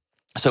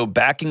so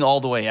backing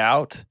all the way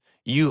out,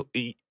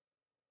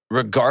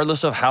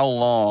 regardless of how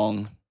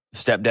long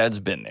stepdad's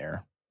been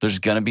there, there's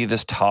going to be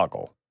this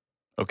toggle,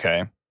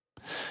 okay?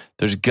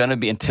 There's going to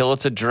be, until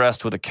it's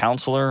addressed with a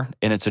counselor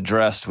and it's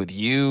addressed with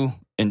you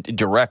and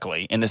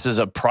directly, and this is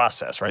a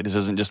process, right? This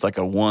isn't just like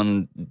a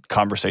one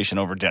conversation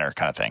over dinner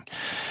kind of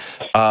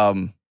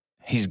thing.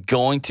 He's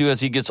going to,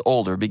 as he gets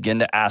older, begin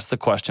to ask the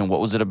question, what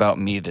was it about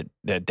me that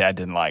dad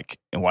didn't like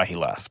and why he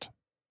left?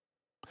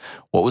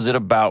 What was it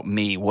about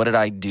me? What did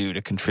I do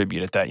to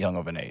contribute at that young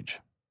of an age?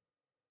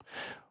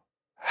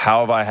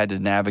 How have I had to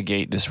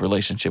navigate this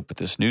relationship with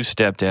this new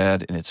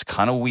stepdad? And it's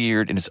kind of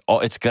weird, and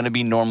it's going to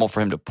be normal for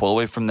him to pull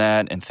away from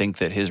that and think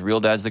that his real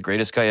dad's the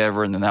greatest guy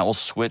ever, and then that will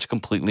switch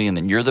completely, and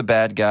then you're the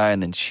bad guy,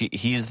 and then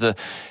he's the.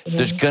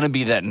 There's going to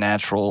be that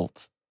natural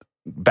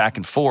back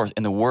and forth,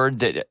 and the word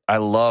that I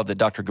love that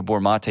Dr. Gabor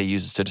Mate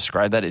uses to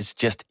describe that is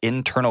just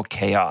internal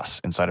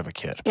chaos inside of a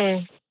kid.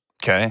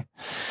 Okay?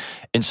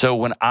 And so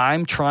when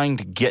I'm trying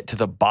to get to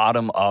the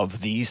bottom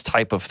of these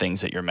type of things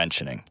that you're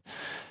mentioning,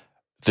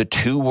 the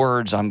two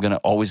words I'm going to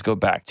always go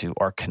back to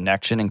are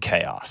connection and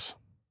chaos.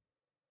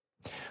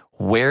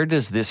 Where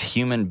does this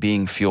human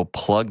being feel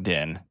plugged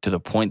in to the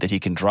point that he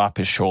can drop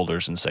his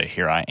shoulders and say,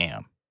 here I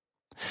am?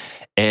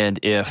 And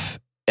if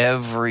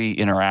every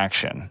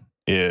interaction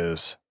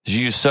is, did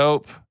you use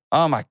soap?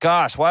 Oh my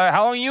gosh,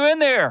 how are you in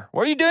there?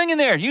 What are you doing in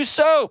there? Use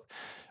soap.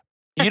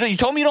 You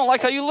told me you don't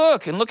like how you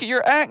look, and look at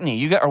your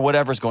acne. Or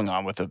whatever's going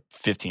on with a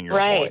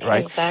 15-year-old boy,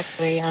 right?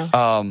 Exactly,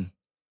 yeah.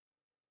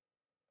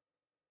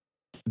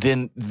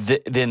 Then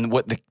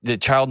what the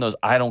child knows,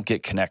 I don't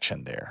get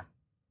connection there.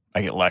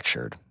 I get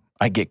lectured.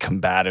 I get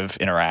combative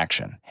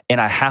interaction.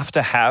 And I have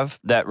to have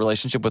that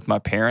relationship with my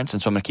parents,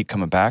 and so I'm going to keep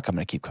coming back. I'm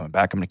going to keep coming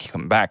back. I'm going to keep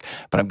coming back.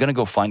 But I'm going to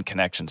go find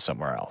connection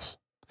somewhere else.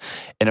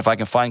 And if I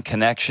can find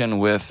connection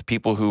with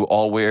people who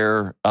all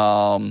wear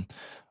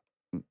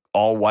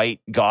all white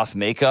goth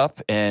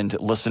makeup and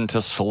listen to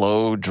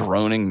slow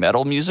droning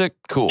metal music,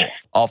 cool.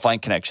 I'll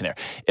find connection there.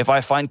 If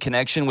I find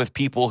connection with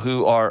people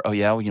who are, oh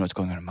yeah, well, you know what's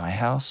going on in my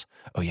house?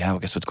 Oh yeah, well,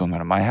 guess what's going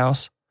on in my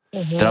house?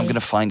 Then I'm going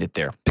to find it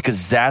there,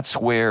 because that's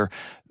where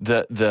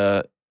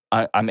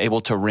I'm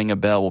able to ring a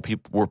bell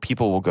where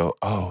people will go,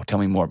 oh, tell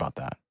me more about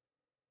that.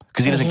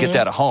 Because he doesn't get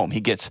that at home.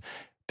 He gets,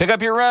 pick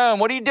up your room.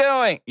 What are you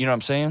doing? You know what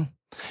I'm saying?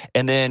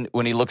 And then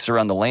when he looks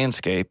around the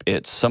landscape,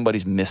 it's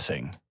somebody's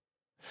missing.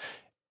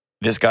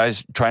 This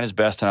guy's trying his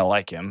best and I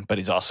like him, but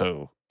he's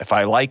also, if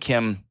I like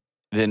him,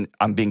 then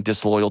I'm being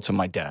disloyal to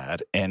my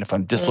dad. And if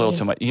I'm disloyal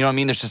to you know what I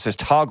mean? There's just this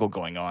toggle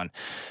going on.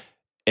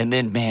 And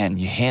then, man,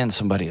 you hand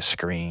somebody a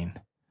screen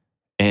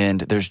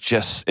and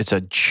it's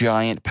a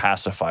giant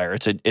pacifier.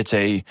 It's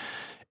a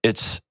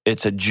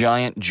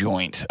giant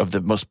joint of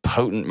the most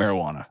potent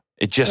marijuana.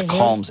 It just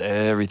calms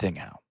everything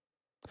out.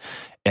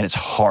 And it's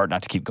hard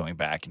not to keep going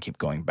back and keep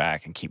going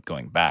back and keep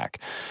going back.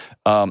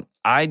 Here's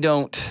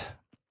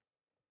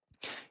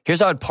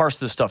how I'd parse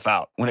this stuff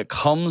out. When it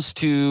comes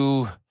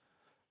to,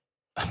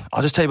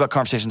 I'll just tell you about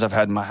conversations I've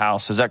had in my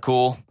house. Is that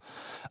cool?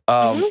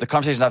 The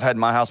conversations I've had in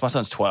my house, my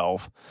son's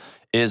 12,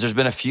 is there's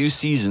been a few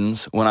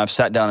seasons when I've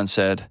sat down and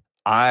said,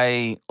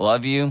 I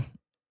love you,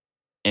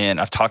 and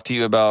I've talked to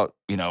you about,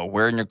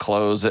 wearing your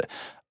clothes. I'm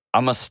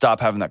going to stop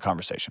having that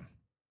conversation.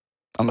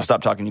 I'm going to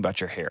stop talking to you about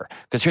your hair.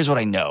 Because here's what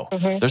I know.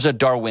 There's a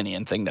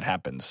Darwinian thing that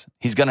happens.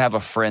 He's going to have a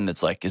friend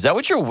that's like, is that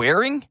what you're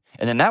wearing?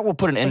 And then that will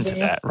put an end to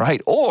that,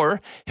 right? Or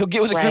he'll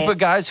get with a group of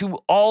guys who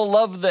all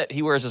love that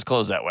he wears his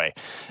clothes that way.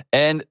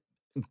 And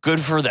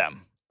good for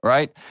them,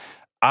 right?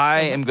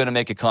 I am going to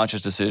make a conscious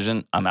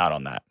decision. I'm out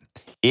on that.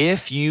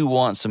 If you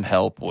want some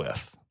help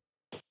with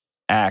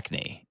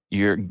acne,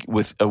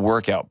 with a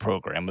workout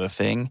program, with a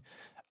thing,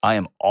 I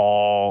am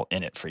all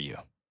in it for you.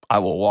 I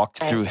will walk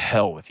through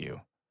hell with you.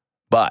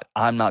 But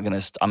I'm going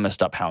to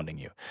stop hounding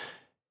you.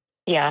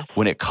 Yeah.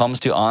 When it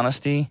comes to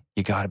honesty,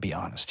 you got to be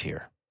honest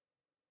here.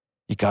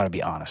 You got to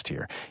be honest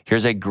here.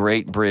 Here's a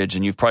great bridge,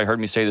 and you've probably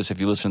heard me say this if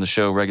you listen to the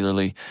show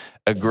regularly.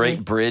 A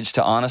great bridge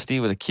to honesty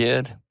with a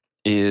kid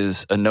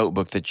is a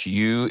notebook that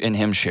you and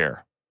him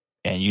share.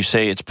 And you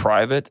say it's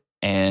private,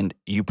 and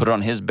you put it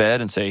on his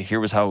bed and say, here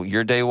was how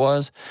your day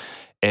was.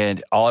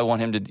 And all I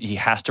want him to, he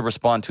has to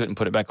respond to it and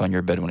put it back on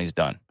your bed when he's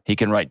done. He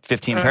can write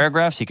 15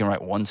 paragraphs. He can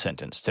write one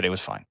sentence. Today was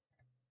fine.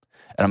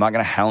 And I'm not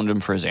going to hound him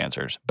for his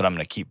answers, but I'm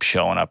going to keep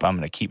showing up. I'm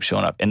going to keep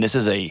showing up. And this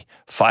is a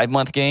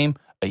 5-month game,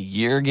 a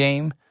year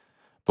game.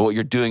 But what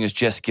you're doing is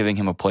just giving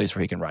him a place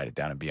where he can write it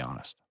down and be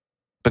honest.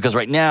 Because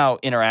right now,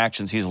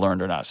 interactions he's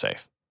learned are not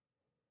safe.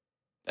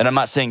 And I'm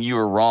not saying you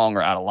were wrong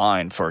or out of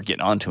line for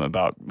getting onto him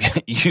about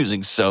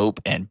using soap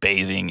and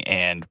bathing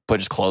and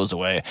put his clothes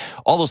away.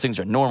 All those things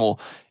are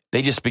normal.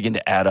 They just begin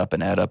to add up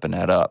and add up and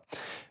add up.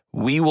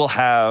 We will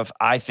have,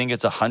 I think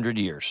it's 100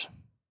 years.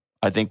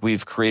 I think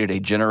we've created a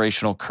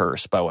generational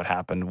curse by what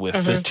happened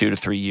with the 2 to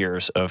 3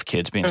 years of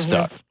kids being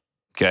stuck.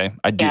 Okay?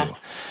 I do. Yeah.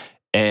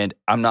 And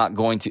I'm not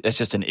going to, that's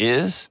just an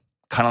is.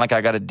 Kind of like I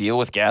got to deal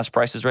with gas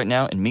prices right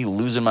now, and me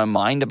losing my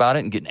mind about it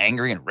and getting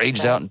angry and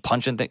raged out and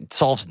punching things. It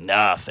solves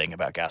nothing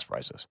about gas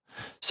prices.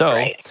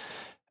 So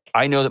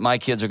I know that my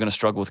kids are going to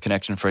struggle with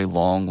connection for a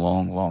long,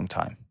 long, long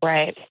time.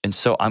 Right. And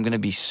so I'm going to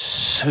be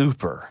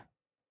super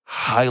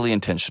highly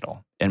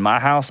intentional. In my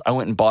house, I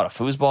went and bought a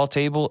foosball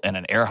table and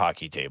an air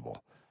hockey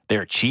table.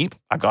 They're cheap.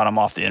 I got them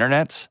off the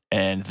internet,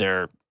 and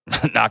they're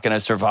not going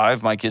to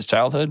survive my kid's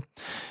childhood.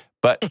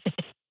 But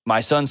my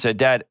son said,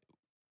 Dad,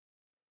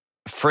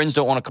 friends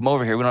don't want to come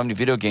over here. We don't have any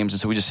video games. And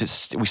so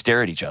we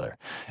stare at each other.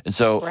 And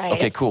so,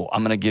 okay, cool.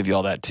 I'm going to give you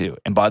all that too.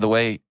 And by the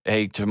way,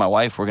 hey, to my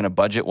wife, we're going to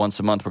budget once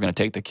a month. We're going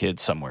to take the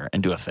kids somewhere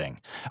and do a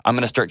thing. I'm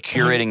going to start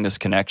curating this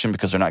connection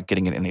because they're not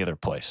getting it any other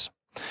place.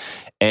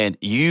 And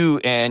you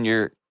and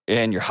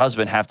your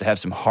husband have to have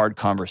some hard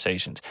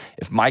conversations.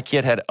 If my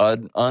kid had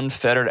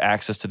unfettered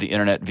access to the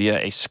internet via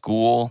a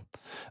school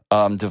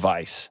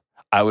device,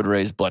 I would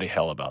raise bloody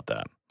hell about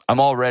that. I'm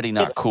already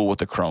not cool with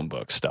the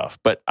Chromebook stuff,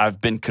 but I've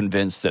been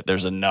convinced that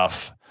there's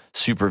enough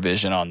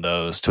supervision on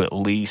those to at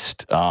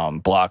least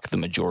block the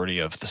majority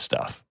of the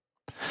stuff.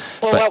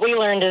 Well, what we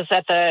learned is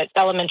at the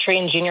elementary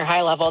and junior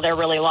high level, they're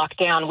really locked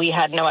down. We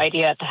had no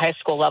idea at the high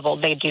school level,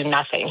 they do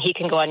nothing. He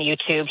can go on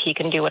YouTube. He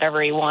can do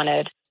whatever he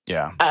wanted.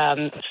 Yeah.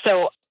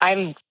 So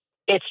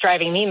it's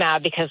driving me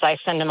mad because I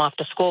send him off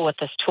to school with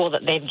this tool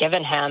that they've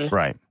given him.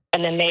 Right.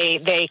 And then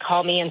they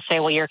call me and say,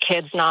 well, your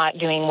kid's not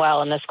doing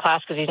well in this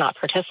class because he's not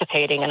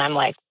participating. And I'm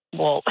like,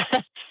 well,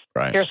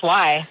 here's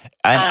why.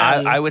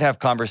 And I would have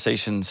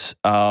conversations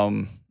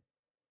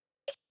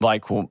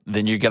like, well,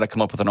 then you got to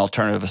come up with an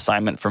alternative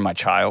assignment for my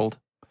child.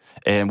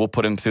 And we'll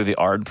put him through the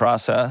ARD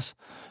process.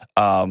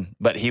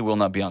 But he will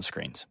not be on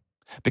screens.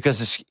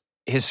 Because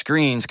his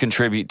screens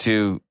contribute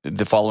to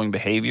the following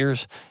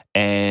behaviors.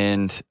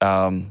 And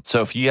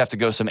so if you have to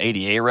go some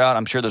ADA route,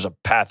 I'm sure there's a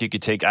path you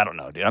could take. I don't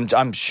know, dude.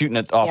 I'm shooting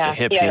it off the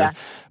hip here.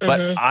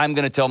 But I'm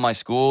going to tell my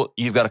school,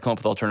 you've got to come up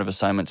with alternative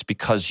assignments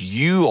because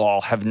you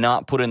all have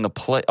not put in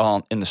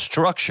the in the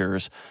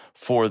structures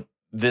for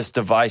this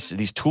device,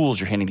 these tools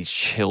you're handing these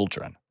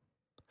children.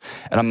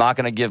 And I'm not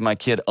going to give my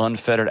kid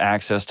unfettered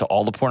access to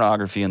all the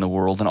pornography in the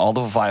world and all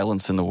the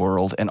violence in the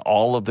world and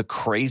all of the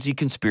crazy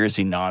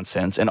conspiracy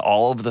nonsense and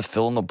all of the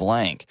fill in the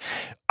blank.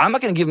 I'm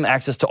not going to give him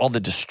access to all the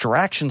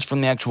distractions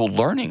from the actual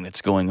learning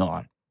that's going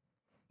on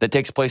that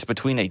takes place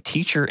between a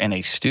teacher and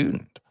a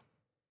student.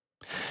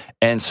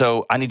 And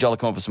so I need y'all to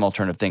come up with some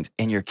alternative things.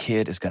 And your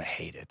kid is going to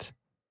hate it.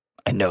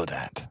 I know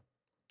that.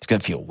 It's going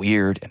to feel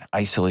weird and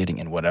isolating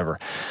and whatever.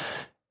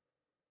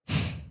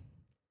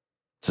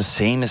 It's the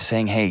same as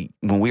saying, hey,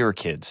 when we were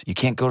kids, you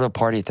can't go to a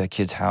party at that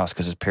kid's house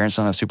because his parents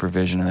don't have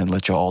supervision and they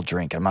let you all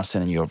drink. I'm not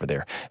sending you over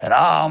there. And,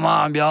 oh,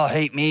 Mom, y'all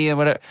hate me and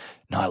whatever.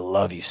 No, I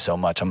love you so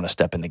much. I'm going to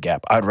step in the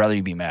gap. I'd rather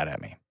you be mad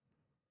at me.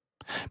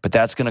 But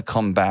that's going to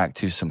come back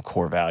to some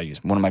core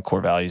values. One of my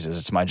core values is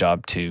it's my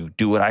job to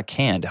do what I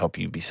can to help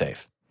you be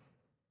safe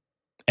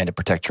and to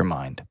protect your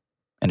mind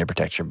and to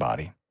protect your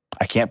body.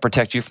 I can't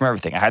protect you from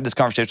everything. I had this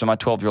conversation with my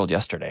 12-year-old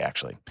yesterday,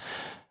 actually.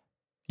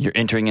 You're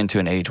entering into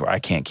an age where I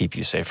can't keep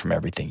you safe from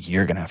everything.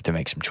 You're going to have to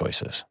make some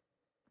choices.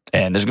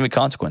 And there's going to be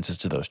consequences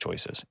to those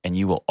choices. And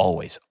you will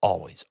always,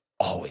 always,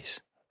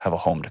 always have a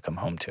home to come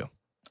home to.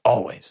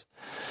 Always.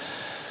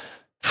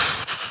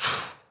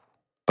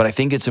 But I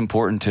think it's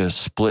important to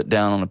split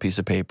down on a piece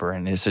of paper,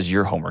 and this is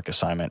your homework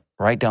assignment.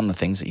 Write down the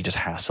things that you just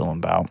hassle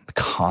about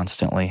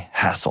constantly.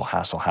 Hassle,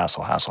 hassle,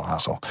 hassle, hassle,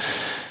 hassle.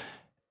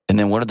 And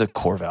then what are the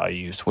core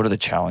values? What are the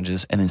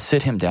challenges? And then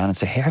sit him down and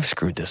say, hey, I've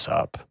screwed this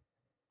up.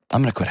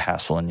 I'm going to quit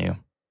hassling you.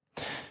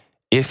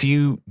 If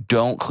you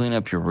don't clean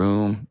up your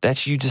room,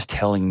 that's you just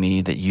telling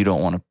me that you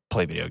don't want to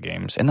play video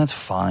games. And that's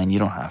fine. You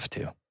don't have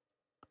to.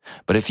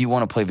 But if you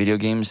want to play video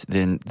games,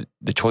 then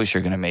the choice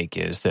you're going to make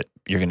is that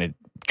you're going to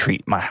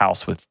treat my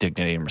house with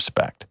dignity and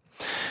respect.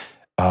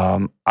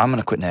 I'm going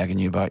to quit nagging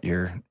you about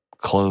your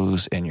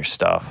clothes and your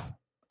stuff.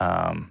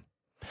 I'm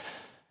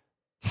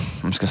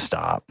just going to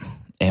stop.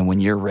 And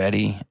when you're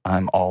ready,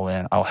 I'm all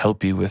in. I'll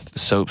help you with the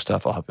soap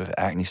stuff. I'll help you with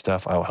acne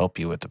stuff. I'll help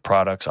you with the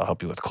products. I'll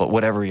help you with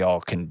whatever y'all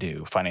can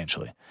do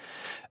financially.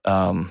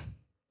 I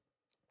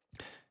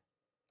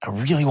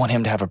really want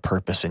him to have a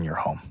purpose in your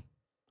home.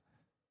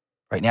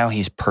 Right now,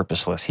 he's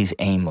purposeless. He's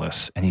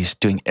aimless. And he's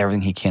doing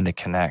everything he can to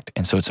connect.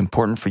 And so it's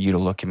important for you to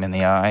look him in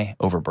the eye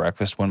over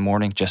breakfast one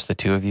morning, just the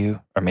two of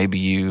you, or maybe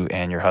you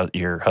and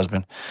your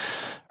husband,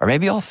 or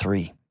maybe all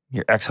three,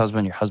 your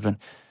ex-husband, your husband,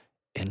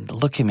 and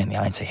look him in the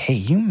eye and say, hey,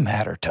 you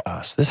matter to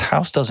us. This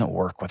house doesn't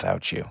work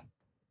without you.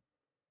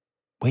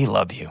 We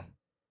love you.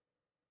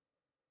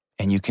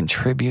 and you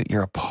contribute,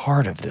 you're a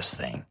part of this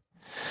thing.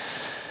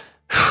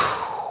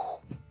 Because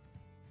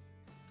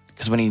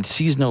when he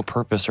sees no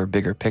purpose or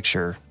bigger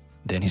picture,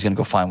 then he's going to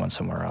go find one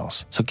somewhere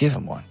else. So give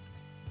him one.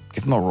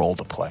 Give him a role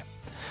to play.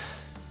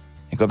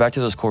 And go back to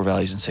those core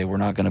values and say, we're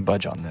not going to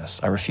budge on this.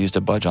 I refuse to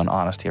budge on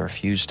honesty. I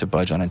refuse to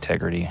budge on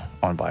integrity,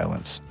 on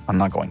violence. I'm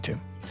not going to.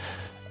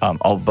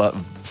 I'll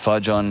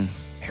fudge on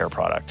hair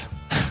product.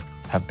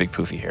 Have big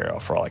poofy hair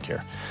for all I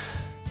care.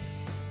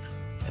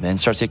 And then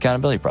starts the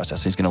accountability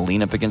process. He's going to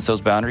lean up against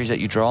those boundaries that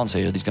you draw and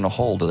say, are these going to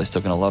hold? Are they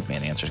still going to love me?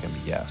 And the answer is going to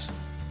be yes.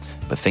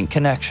 But think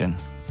connection.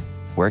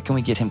 Where can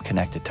we get him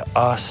connected to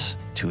us,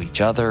 to each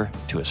other,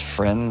 to his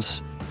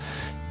friends?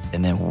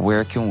 And then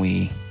where can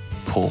we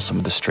pull some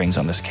of the strings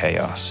on this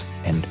chaos?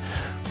 And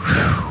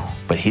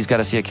but he's got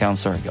to see a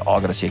counselor. You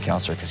all got to see a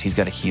counselor because he's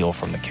got to heal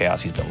from the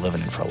chaos he's been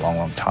living in for a long,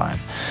 long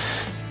time.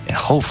 And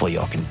hopefully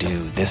y'all can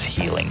do this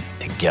healing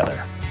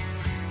together.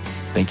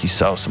 Thank you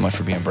so much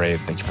for being brave.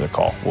 Thank you for the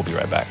call. We'll be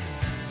right back.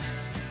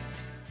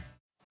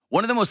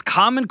 One of the most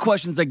common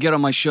questions I get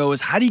on my show is,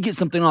 how do you get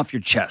something off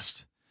your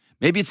chest?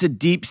 Maybe it's a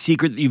deep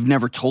secret that you've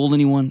never told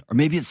anyone, or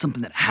maybe it's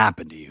something that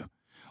happened to you.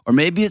 Or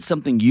maybe it's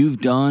something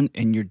you've done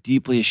and you're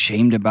deeply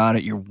ashamed about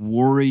it. You're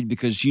worried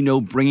because you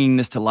know bringing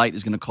this to light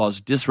is going to cause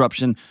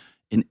disruption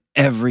in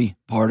every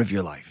part of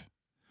your life.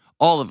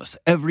 All of us,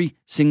 every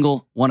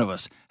single one of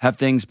us, have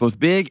things both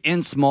big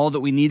and small that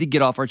we need to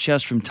get off our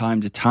chest from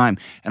time to time.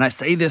 And I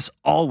say this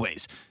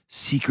always,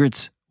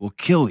 secrets will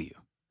kill you.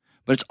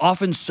 But it's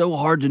often so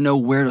hard to know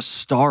where to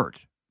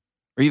start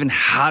or even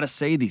how to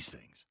say these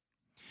things.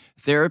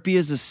 Therapy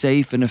is a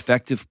safe and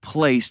effective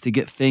place to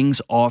get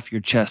things off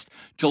your chest,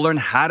 to learn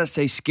how to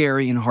say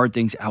scary and hard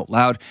things out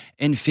loud,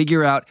 and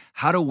figure out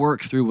how to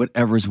work through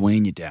whatever's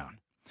weighing you down.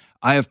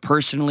 I have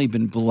personally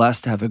been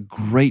blessed to have a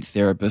great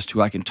therapist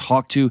who I can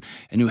talk to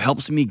and who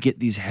helps me get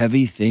these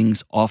heavy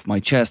things off my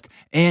chest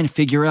and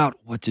figure out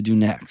what to do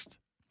next.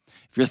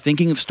 If you're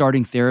thinking of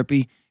starting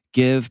therapy,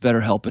 give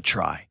BetterHelp a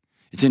try.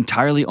 It's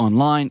entirely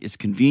online, it's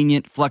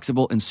convenient,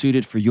 flexible, and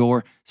suited for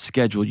your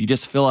schedule. You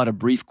just fill out a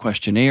brief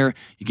questionnaire,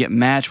 you get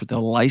matched with a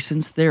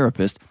licensed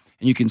therapist,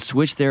 and you can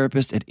switch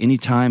therapists at any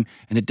time,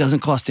 and it doesn't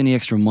cost any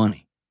extra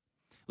money.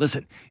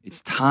 Listen,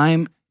 it's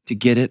time to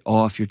get it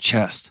off your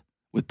chest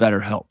with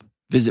BetterHelp.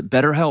 Visit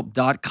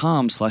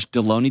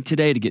BetterHelp.com/Delony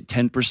today to get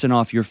 10%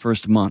 off your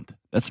first month.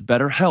 That's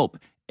BetterHelp,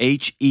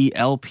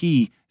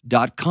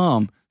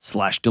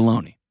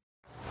 HELP.com/Delony.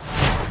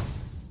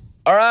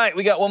 All right,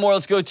 we got one more.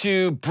 Let's go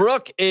to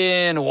Brooke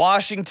in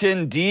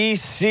Washington,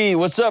 D.C.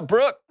 What's up,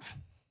 Brooke?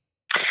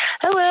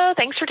 Hello.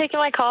 Thanks for taking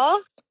my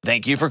call.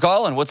 Thank you for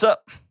calling. What's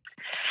up?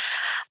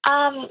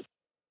 I'm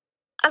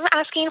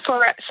asking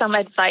for some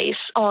advice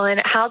on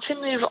how to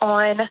move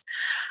on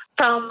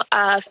from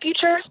a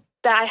future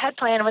that I had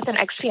planned with an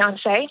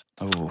ex-fiance,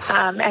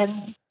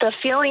 and the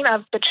feeling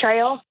of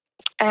betrayal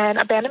and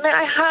abandonment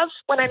I have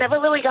when I never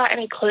really got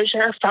any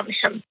closure from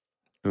him.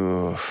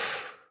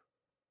 Oof.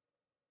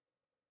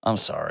 I'm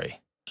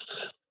sorry.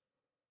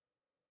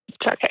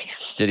 It's okay.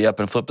 Did he up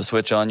and flip the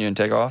switch on you and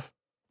take off?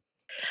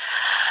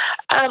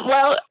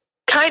 Well,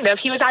 kind of.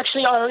 He was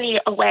actually already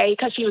away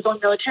because he was on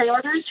military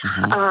orders.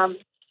 Mm-hmm.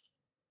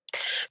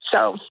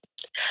 So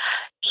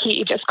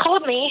he just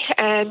called me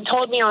and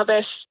told me all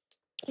this,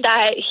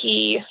 that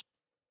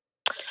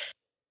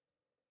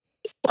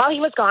while he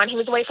was gone, he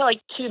was away for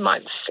like 2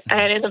 months.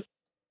 And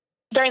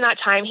during that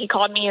time, he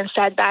called me and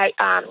said that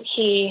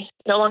he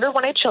no longer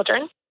wanted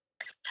children.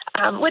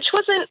 Which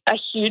wasn't a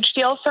huge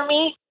deal for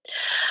me.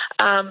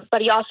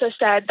 But he also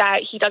said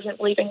that he doesn't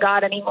believe in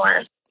God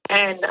anymore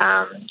and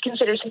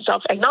considers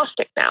himself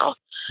agnostic now.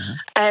 Mm-hmm.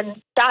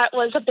 And that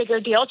was a bigger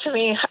deal to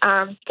me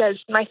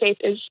because my faith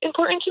is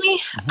important to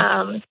me.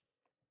 Mm-hmm.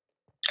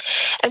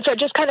 And so it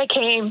just kind of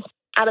came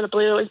out of the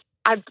blue.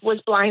 I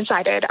was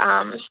blindsided.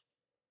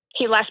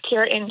 He left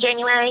here in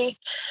January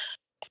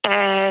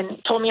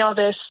and told me all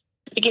this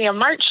beginning of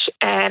March,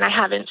 and I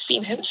haven't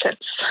seen him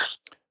since.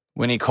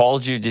 When he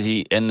called you, did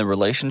he end the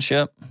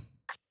relationship?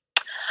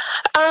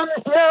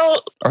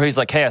 No. Or he's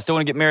like, hey, I still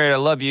want to get married. I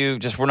love you.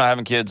 Just we're not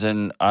having kids,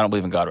 and I don't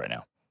believe in God right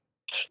now.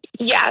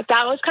 Yeah,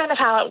 that was kind of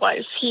how it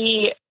was.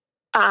 He.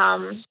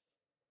 And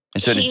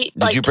so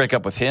did you break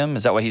up with him?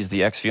 Is that why he's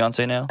the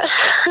ex-fiance now?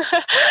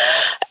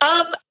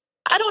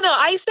 I don't know.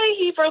 I say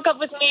he broke up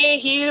with me.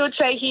 He would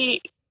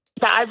say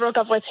that I broke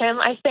up with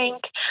him. I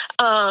think.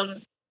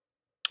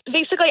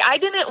 Basically, I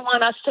didn't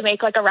want us to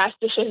make like a rash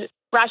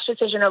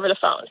decision over the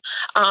phone.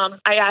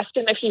 I asked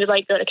him if he would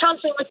like go to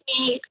counseling with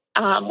me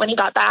when he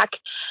got back,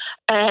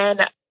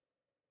 but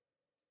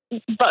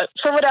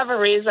for whatever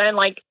reason,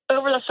 like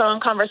over the phone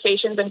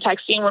conversations and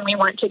texting when we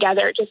weren't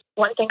together, just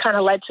one thing kind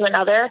of led to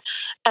another,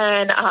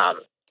 and I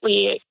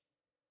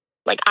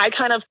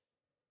kind of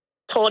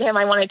told him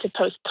I wanted to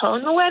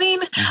postpone the wedding,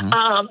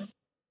 mm-hmm.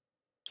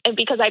 And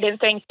because I didn't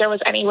think there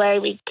was any way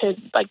we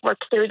could like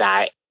work through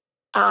that.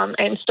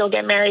 And still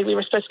get married. We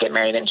were supposed to get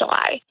married in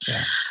July.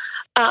 Yeah.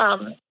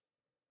 And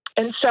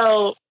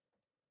so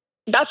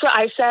that's what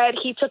I said.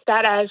 He took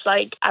that as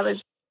like I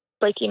was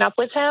breaking up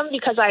with him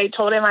because I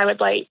told him I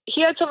would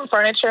he had some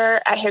furniture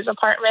at his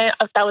apartment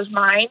that was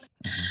mine.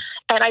 Mm-hmm.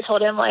 And I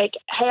told him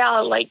hey,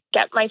 I'll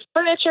get my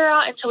furniture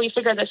out until we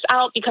figure this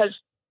out because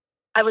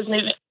I was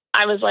moving.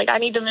 I was I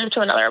need to move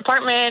to another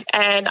apartment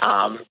and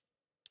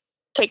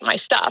take my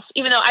stuff,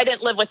 even though I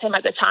didn't live with him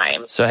at the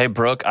time. So, hey,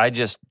 Brooke, I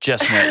just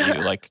met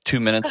you 2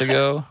 minutes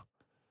ago,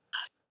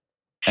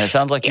 and it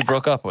sounds like you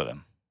broke up with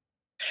him.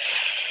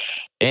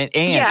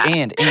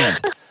 And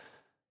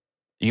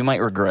you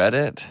might regret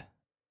it.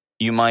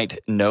 You might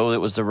know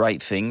it was the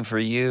right thing for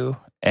you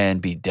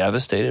and be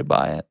devastated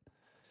by it.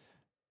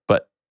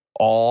 But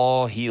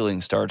all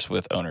healing starts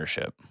with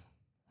ownership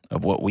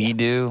of what we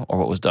do or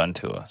what was done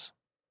to us.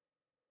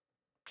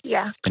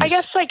 Yeah. And I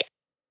guess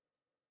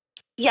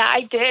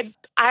I did.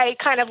 I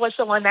kind of was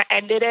the one that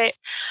ended it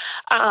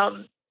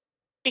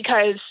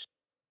because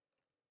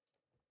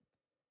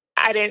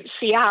I didn't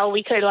see how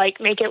we could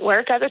make it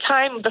work at the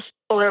time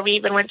before we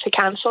even went to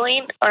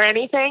counseling or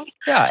anything.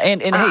 Yeah,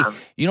 and hey,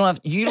 you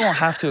don't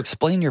have to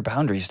explain your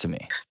boundaries to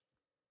me.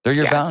 They're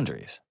your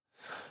boundaries.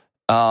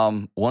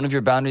 One of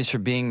your boundaries for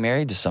being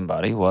married to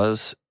somebody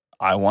was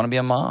I want to be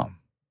a mom.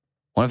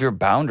 One of your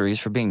boundaries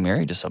for being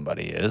married to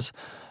somebody is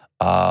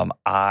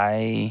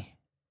I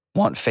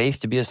want faith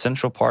to be a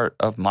central part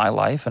of my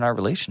life and our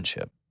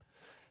relationship.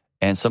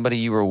 And somebody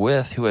you were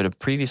with who had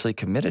previously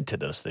committed to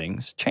those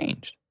things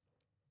changed.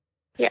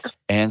 Yeah.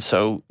 And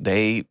so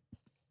they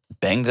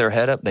banged their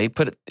head up. He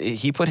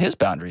put his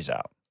boundaries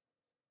out.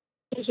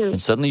 Mm-hmm.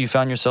 And suddenly you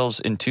found yourselves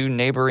in two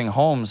neighboring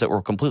homes that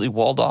were completely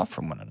walled off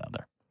from one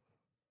another.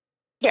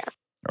 Yeah.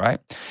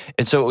 Right?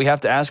 And so what we have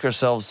to ask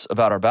ourselves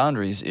about our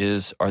boundaries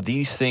is, are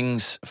these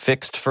things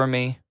fixed for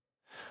me?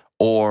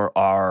 Or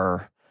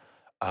are,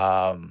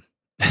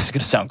 this is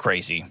going to sound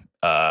crazy.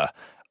 I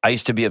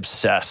used to be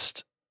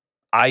obsessed.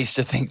 I used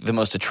to think the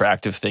most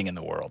attractive thing in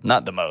the world,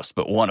 not the most,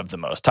 but one of the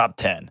most, top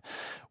 10,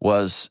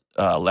 was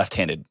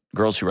left-handed,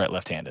 girls who write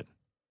left-handed.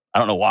 I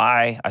don't know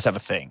why. I just have a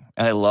thing.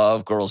 And I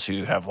love girls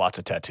who have lots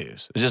of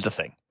tattoos. It's just a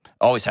thing.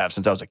 Always have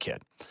since I was a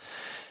kid.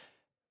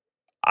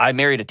 I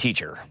married a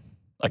teacher,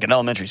 an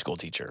elementary school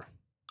teacher,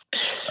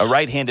 a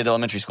right-handed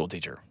elementary school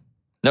teacher.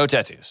 No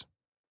tattoos,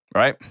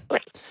 right?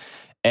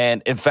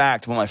 And in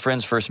fact, when my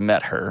friends first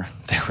met her,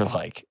 they were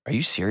like, "Are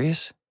you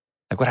serious?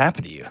 What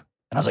happened to you?" And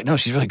I was like, "No,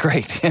 she's really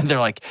great." And they're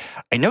like,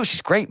 "I know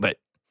she's great, but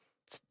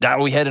it's not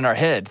what we had in our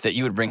head that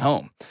you would bring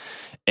home."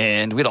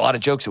 And we had a lot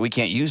of jokes that we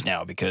can't use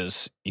now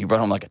because you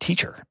brought home like a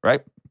teacher,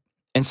 right?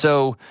 And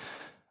so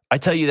I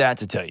tell you that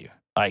to tell you,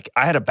 I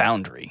had a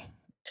boundary.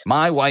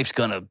 My wife's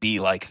going to be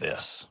like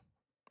this.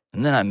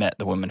 And then I met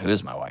the woman who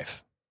is my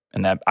wife.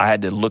 And that I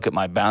had to look at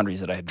my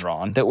boundaries that I had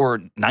drawn that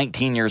were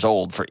 19 years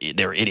old.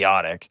 They were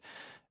idiotic.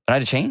 And I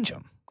had to change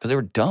them because they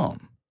were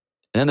dumb.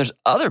 And then there's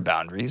other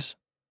boundaries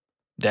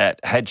that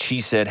had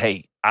she said,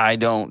 "Hey, I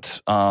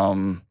don't,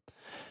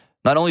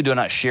 not only do I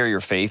not share your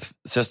faith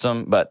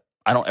system, but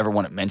I don't ever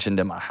want it mentioned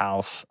in my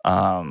house.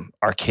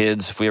 Our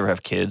kids, if we ever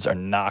have kids, are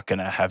not going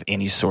to have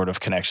any sort of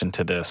connection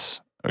to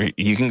this. Or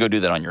you can go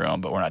do that on your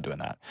own, but we're not doing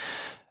that."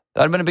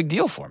 That would have been a big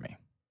deal for me.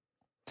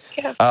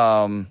 Yeah.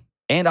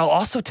 And I'll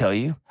also tell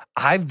you,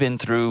 I've been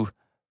through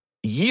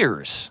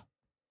years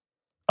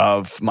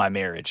of my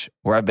marriage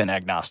where I've been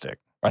agnostic.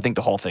 Where I think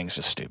the whole thing's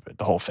just stupid.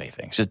 The whole faith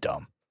thing's just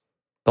dumb.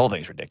 The whole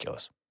thing's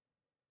ridiculous.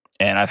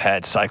 And I've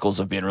had cycles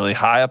of being really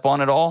high up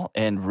on it all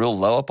and real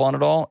low up on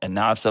it all. And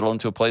now I've settled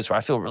into a place where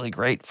I feel really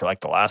great for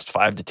the last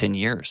 5 to 10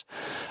 years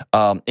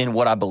in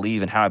what I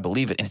believe and how I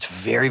believe it. And it's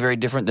very, very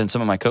different than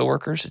some of my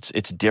coworkers.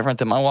 It's different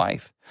than my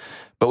wife.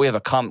 But we have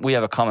a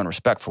common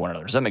respect for one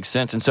another. Does that make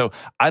sense? And so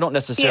I don't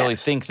necessarily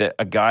think that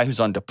a guy who's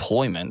on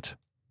deployment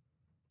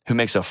who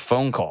makes a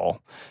phone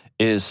call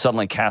is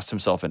suddenly cast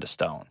himself into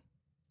stone.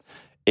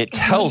 It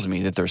tells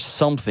me that there's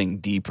something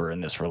deeper in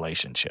this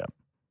relationship.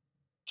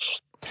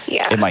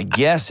 Yeah. And my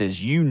guess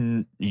is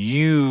you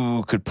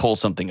could pull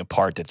something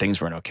apart that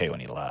things weren't okay when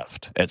he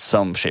left at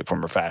some shape,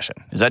 form, or fashion.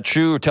 Is that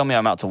true? Or tell me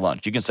I'm out to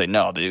lunch. You can say,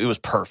 no, it was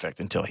perfect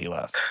until he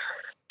left.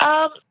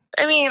 I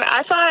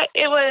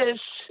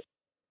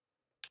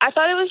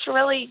thought it was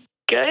really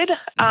good.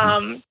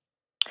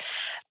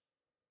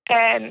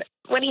 And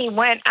when he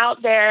went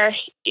out there,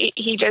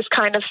 he just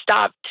kind of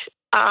stopped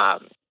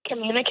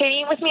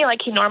communicating with me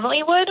like he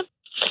normally would.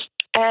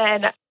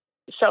 And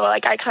so I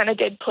kind of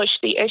did push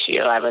the issue.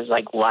 I was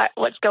like,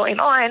 what's going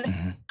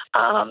on?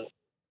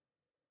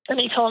 And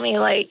he told me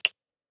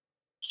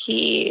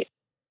he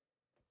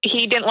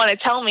didn't want to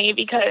tell me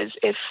because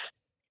if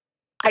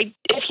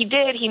he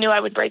did, he knew I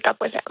would break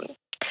up with him.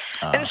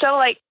 And so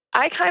I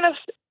kind of,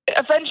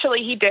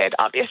 eventually he did,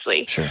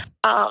 obviously. Sure.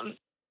 And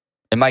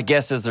my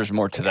guess is there's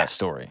more to that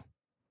story.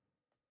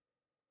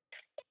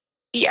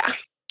 Yeah.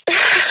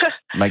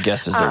 My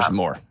guess is there's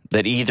more.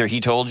 That either he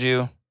told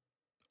you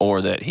or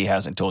that he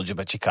hasn't told you,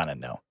 but you kind of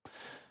know.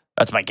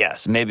 That's my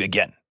guess. Maybe,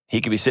 again, he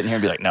could be sitting here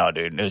and be like, no,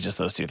 dude, it was just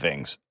those two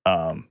things.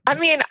 I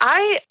didn't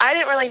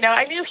really know.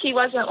 I knew he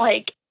wasn't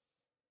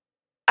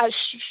as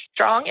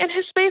strong in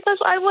his faith as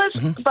I was,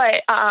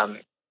 but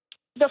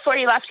before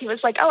he left, he was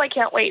like, "Oh, I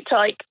can't wait till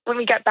like when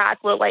we get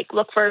back, we'll like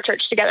look for a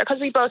church together," because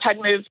we both had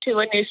moved to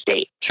a new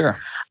state. Sure.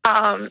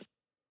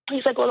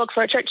 He's like, "We'll look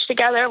for a church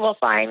together. We'll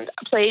find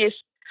a place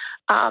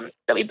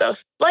that we both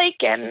like."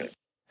 And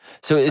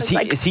so is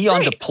he on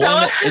great.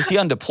 deployment? Is he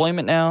on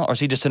deployment now, or is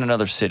he just in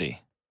another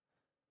city?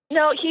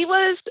 No, he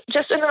was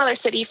just in another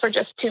city for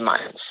just 2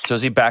 months. So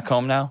is he back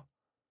home now?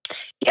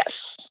 Yes.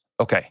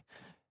 Okay.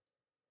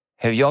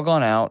 Have y'all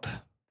gone out?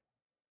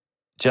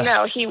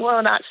 No, he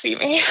will not see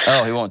me.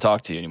 Oh, he won't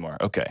talk to you anymore.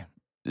 Okay.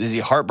 Is he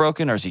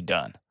heartbroken or is he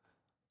done?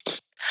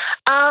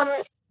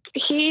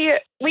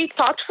 We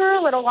talked for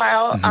a little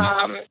while,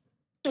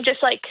 Mm-hmm.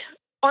 just like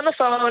on the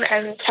phone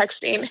and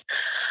texting.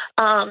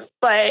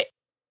 But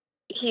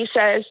he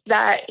says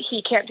that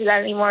he can't do that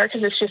anymore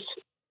because it's just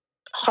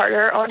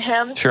harder on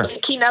him. Sure.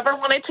 Like, he never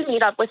wanted to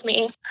meet up with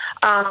me,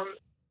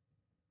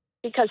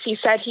 because he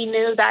said he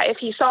knew that if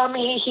he saw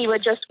me, he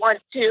would just want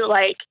to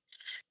like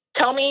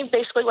tell me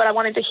basically what I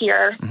wanted to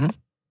hear, Mm-hmm.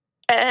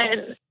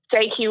 and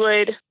say he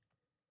would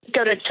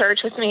go to church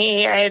with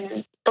me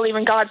and believe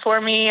in God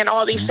for me and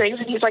all these Mm-hmm. things.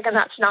 And he's like, and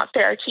that's not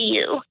fair to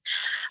you.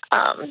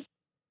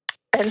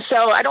 And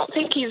so I don't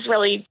think he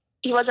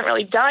wasn't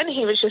really done.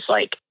 He was just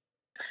like,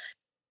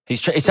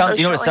 It sounds,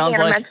 you know what it sounds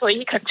like? Mentally,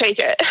 he couldn't take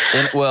it.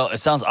 It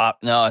sounds,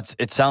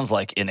 it sounds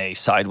like in a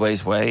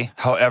sideways way.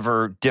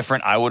 However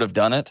different I would have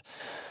done it,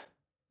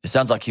 it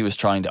sounds like he was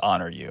trying to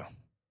honor you.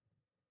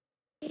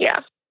 Yeah.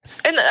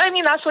 And I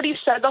mean, that's what he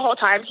said the whole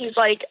time. He's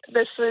like,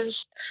 this is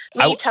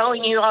me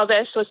telling you all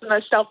this was the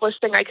most selfless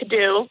thing I could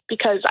do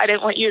because I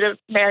didn't want you to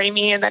marry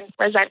me and then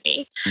resent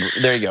me.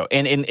 There you go.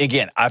 And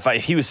again, if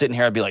he was sitting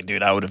here, I'd be like,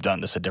 dude, I would have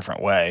done this a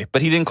different way.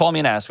 But he didn't call me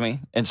and ask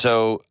me. And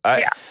so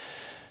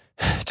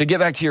to get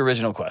back to your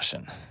original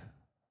question,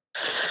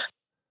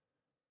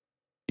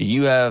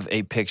 you have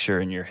a picture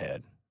in your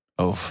head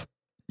of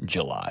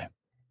July.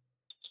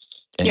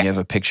 And you have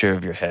a picture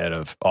of your head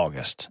of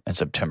August and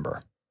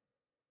September.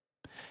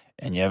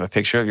 And you have a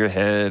picture of your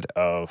head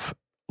of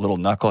little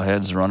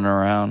knuckleheads running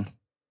around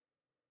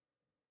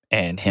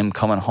and him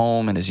coming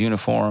home in his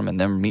uniform and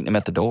them meeting him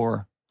at the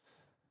door.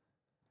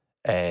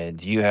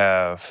 And you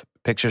have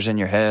pictures in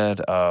your head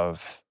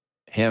of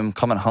him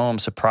coming home,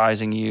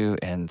 surprising you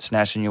and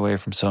snatching you away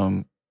from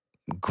some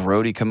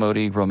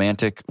grody-commody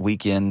romantic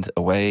weekend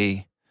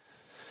away.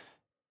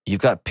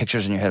 You've got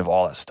pictures in your head of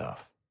all that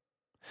stuff.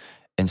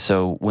 And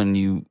so when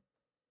you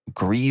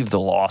grieve the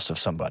loss of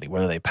somebody,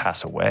 whether they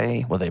pass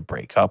away, whether they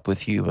break up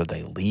with you, whether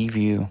they leave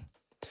you,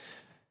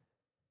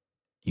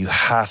 you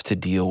have to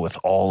deal with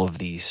all of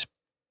these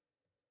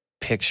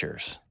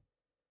pictures.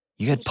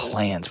 You had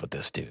plans with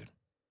this dude,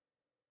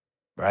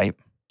 right?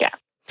 Yeah.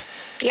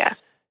 Yeah.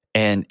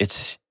 And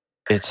it's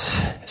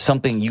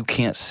something you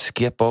can't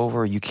skip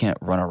over. You can't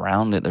run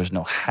around it. There's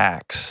no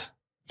hacks.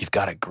 You've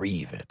got to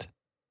grieve it.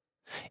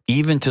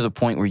 Even to the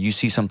point where you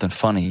see something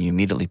funny and you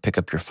immediately pick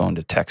up your phone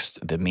to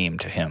text the meme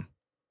to him.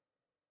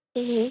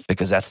 Mm-hmm.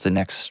 Because that's the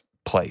next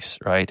place,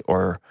 right?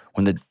 Or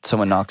when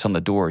someone knocks on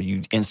the door,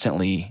 you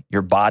instantly,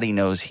 your body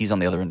knows he's on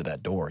the other end of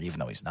that door, even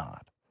though he's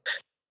not.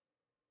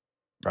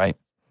 Right?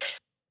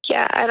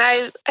 Yeah, and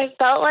I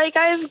felt like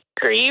I've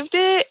grieved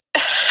it.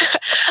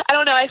 I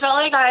don't know. I felt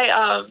like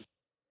I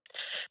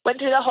went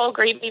through the whole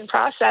grieving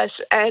process,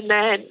 and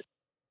then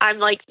I'm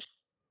like,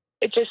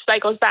 it just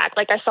cycles back.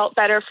 Like I felt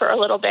better for a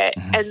little bit,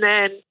 and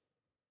then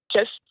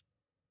just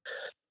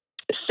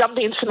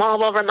something small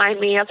will remind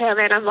me of him,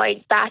 and I'm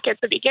like back at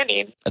the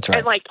beginning. That's right.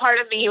 And like part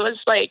of me was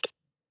like,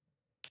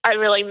 I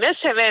really miss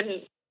him,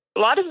 and a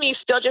lot of me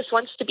still just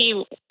wants to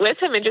be with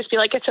him and just be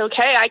like, it's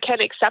okay. I can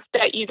accept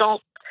that you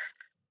don't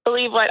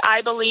believe what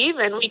I believe,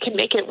 and we can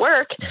make it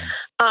work.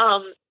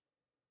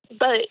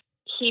 But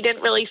he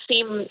didn't really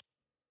seem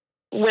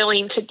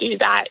willing to do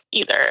that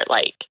either.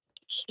 Like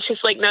he's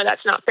just like, no,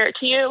 that's not fair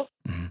to you.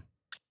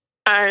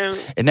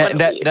 And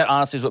that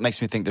honestly is what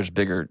makes me think there's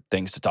bigger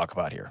things to talk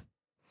about here.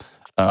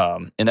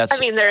 And that's, I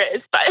mean, there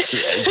is, but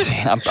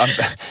I'm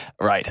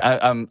right.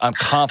 I'm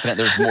confident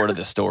there's more to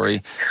this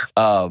story.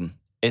 And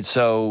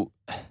so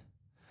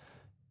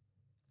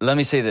let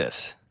me say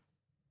this.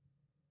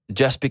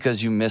 Just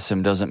because you miss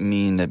him doesn't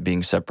mean that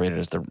being separated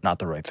is not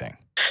the right thing.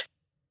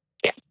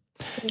 Yeah.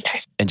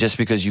 Okay. And just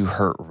because you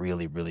hurt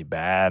really, really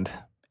bad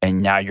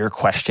and now you're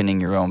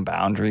questioning your own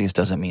boundaries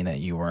doesn't mean that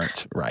you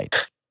weren't right.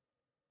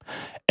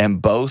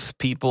 And both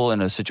people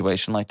in a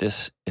situation like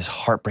this, as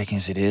heartbreaking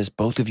as it is,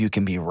 both of you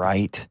can be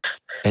right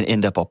and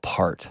end up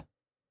apart.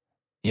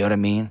 You know what I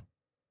mean?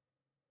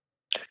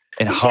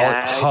 And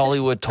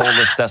Hollywood told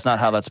us that's not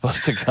how that's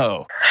supposed to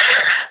go.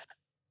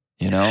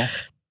 You know?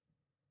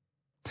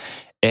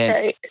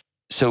 And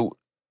so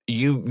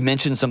you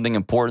mentioned something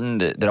important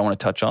that I want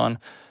to touch on.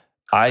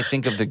 I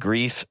think of the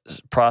grief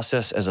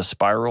process as a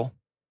spiral,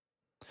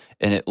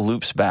 and it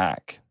loops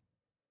back.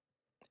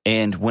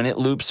 And when it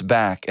loops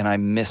back and I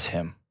miss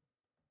him,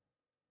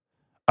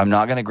 I'm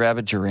not going to grab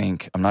a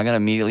drink. I'm not going to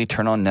immediately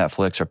turn on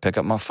Netflix or pick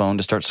up my phone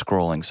to start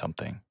scrolling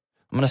something.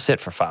 I'm going to sit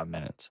for 5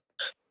 minutes.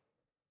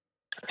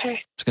 Okay.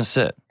 Just going to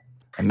sit.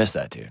 I miss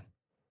that dude.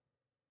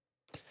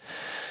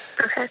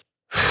 Okay.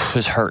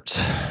 This hurts.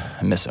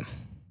 I miss him.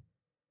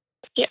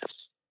 Yes.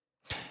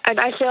 And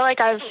I feel like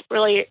I've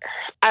really,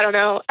 I don't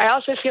know. I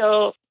also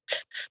feel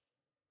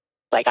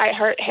like I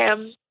hurt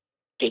him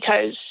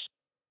because,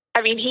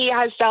 I mean, he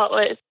has dealt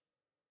with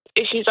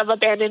issues of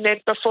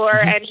abandonment before,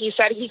 and he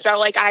said he felt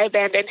like I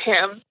abandoned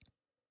him.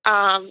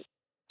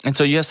 And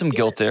so you have some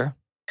guilt there.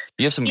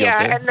 You have some guilt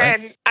there. Yeah, and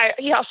then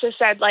he also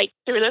said, like,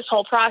 through this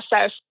whole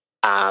process,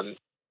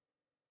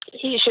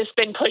 he's just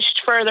been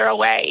pushed further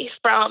away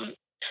from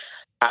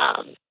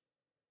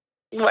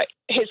what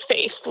his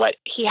faith, what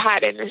he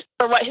had in,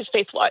 or what his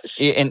faith was.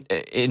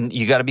 And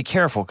you got to be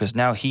careful because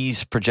now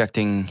he's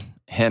projecting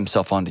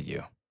himself onto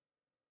you.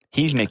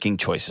 He's making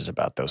choices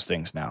about those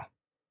things now,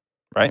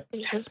 right?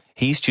 Mm-hmm.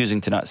 He's choosing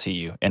to not see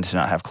you and to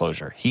not have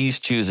closure. He's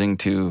choosing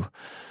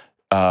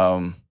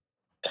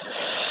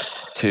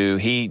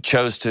he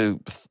chose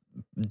to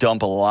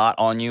dump a lot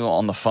on you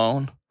on the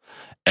phone,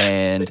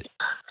 and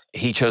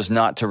he chose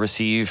not to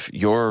receive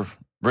your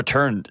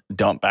return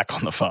dump back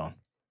on the phone,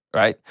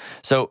 right?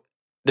 So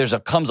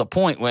comes a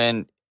point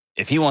when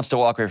if he wants to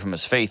walk away from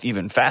his faith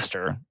even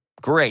faster,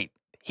 great.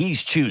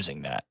 He's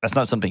choosing that. That's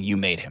not something you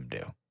made him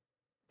do.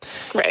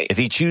 Right. If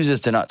he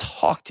chooses to not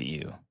talk to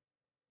you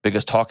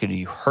because talking to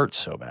you hurts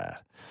so bad,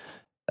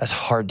 that's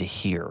hard to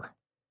hear.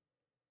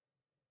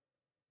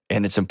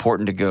 And it's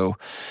important to go,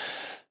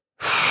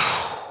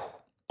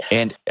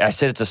 and I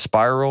said it's a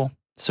spiral.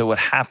 So what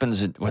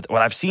happens, what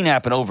I've seen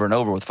happen over and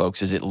over with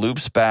folks is it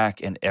loops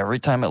back, and every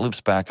time it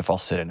loops back, if I'll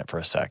sit in it for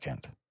a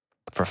second,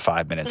 for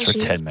 5 minutes, for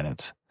 10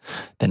 minutes,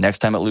 the next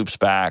time it loops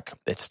back,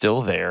 it's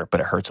still there, but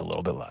it hurts a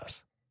little bit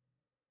less.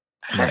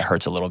 And then it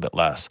hurts a little bit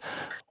less.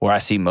 Where I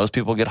see most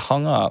people get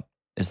hung up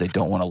is they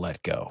don't want to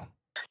let go.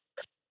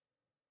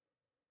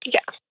 Yeah.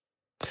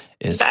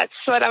 That's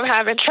what I'm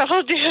having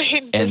trouble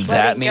doing. And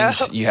that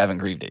means you haven't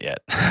grieved it yet,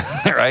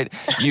 right?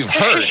 You've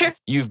hurt.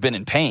 You've been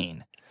in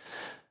pain.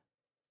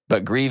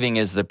 But grieving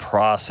is the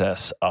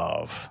process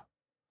of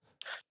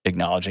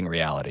acknowledging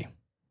reality.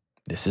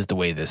 This is the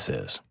way this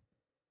is.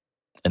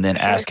 And then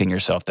asking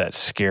yourself that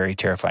scary,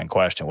 terrifying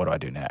question, what do I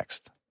do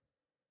next?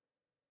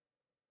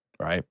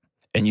 Right?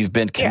 And you've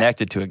been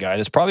connected to a guy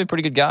that's probably a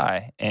pretty good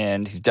guy.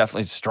 And he's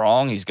definitely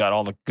strong. He's got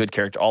all the good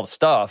character, all the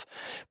stuff.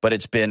 But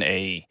it's been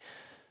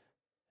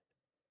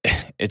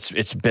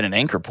it's been an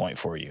anchor point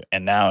for you.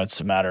 And now it's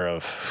a matter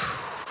of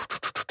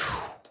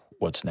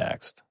what's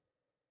next.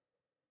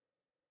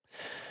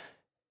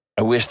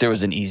 I wish there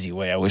was an easy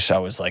way. I wish I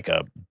was like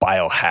a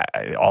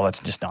biohack. All that's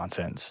just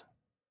nonsense.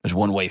 There's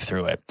one way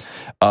through it.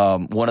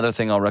 One other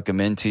thing I'll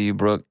recommend to you,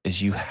 Brooke,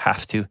 is you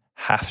have to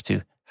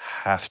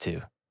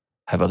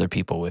have other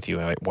people with you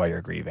while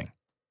you're grieving.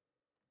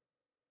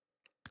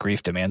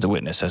 Grief demands a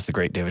witness, as the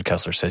great David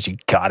Kessler says. You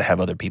got to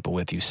have other people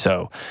with you.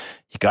 So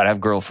you got to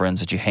have girlfriends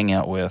that you hang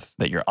out with,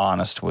 that you're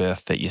honest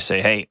with, that you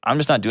say, hey, I'm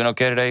just not doing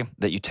okay today,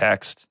 that you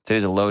text,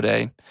 today's a low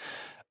day.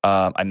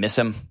 I miss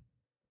him.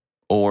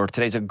 Or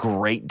today's a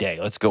great day.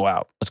 Let's go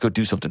out. Let's go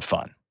do something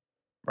fun,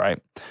 right?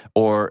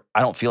 Or I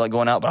don't feel like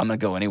going out, but I'm going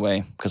to go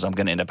anyway because I'm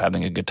going to end up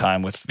having a good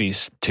time with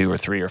these 2 or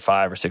 3 or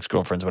 5 or 6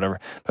 girlfriends, whatever.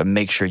 But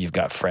make sure you've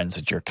got friends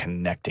that you're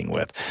connecting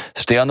with.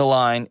 Stay on the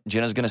line.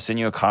 Jenna's going to send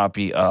you a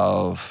copy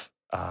of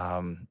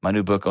my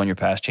new book, Own Your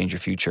Past, Change Your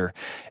Future,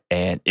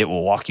 and it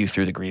will walk you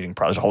through the grieving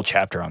process. There's a whole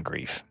chapter on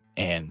grief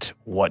and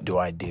what do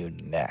I do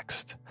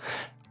next.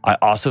 I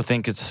also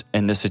think it's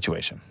in this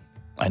situation.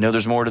 I know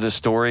there's more to this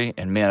story,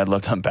 and man, I'd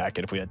love to unpack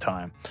it if we had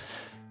time.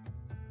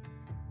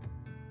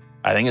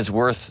 I think it's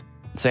worth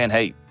saying,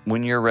 hey,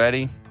 when you're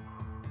ready,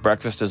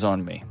 breakfast is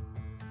on me.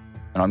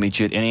 And I'll meet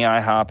you at any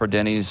IHOP or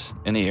Denny's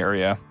in the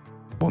area.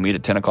 We'll meet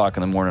at 10 o'clock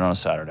in the morning on a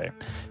Saturday.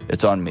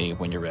 It's on me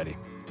when you're ready.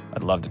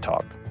 I'd love to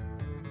talk.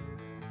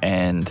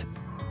 And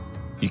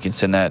you can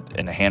send that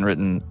in a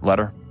handwritten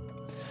letter,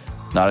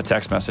 not a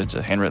text message,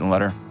 a handwritten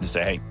letter. Just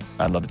say, hey,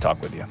 I'd love to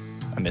talk with you.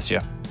 I miss you.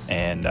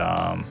 And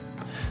I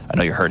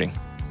know you're hurting.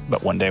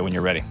 But one day when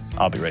you're ready,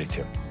 I'll be ready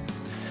too.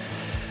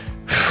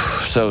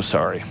 So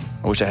sorry.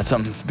 I wish I had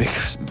some big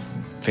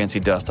fancy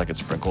dust I could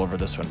sprinkle over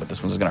this one, but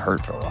this one's going to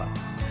hurt for a while.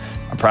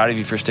 I'm proud of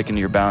you for sticking to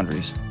your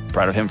boundaries.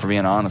 Proud of him for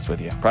being honest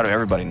with you. Proud of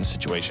everybody in this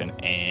situation.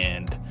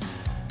 And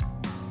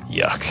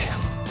yuck,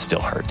 it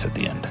still hurts at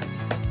the end.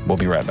 We'll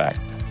be right back.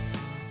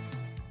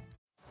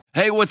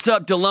 Hey, what's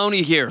up?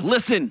 Deloney here.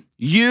 Listen,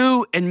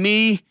 you and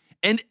me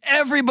and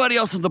everybody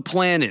else on the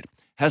planet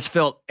has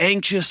felt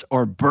anxious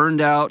or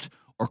burned out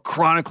or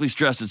chronically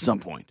stressed at some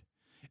point.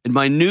 In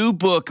my new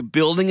book,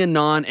 Building a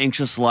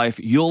Non-Anxious Life,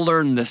 you'll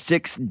learn the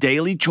 6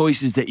 daily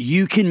choices that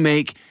you can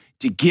make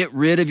to get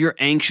rid of your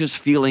anxious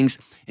feelings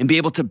and be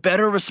able to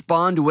better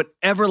respond to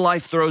whatever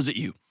life throws at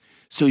you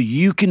so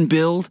you can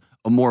build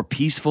a more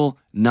peaceful,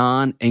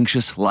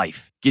 non-anxious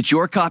life. Get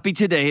your copy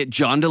today at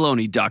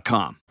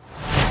johndeloney.com.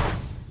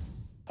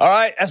 All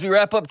right, as we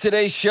wrap up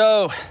today's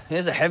show, it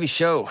is a heavy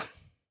show.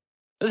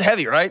 This is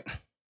heavy, right?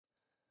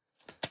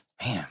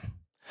 Man.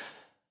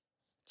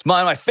 It's one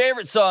of my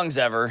favorite songs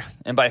ever.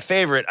 And by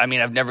favorite, I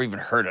mean I've never even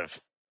heard of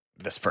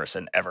this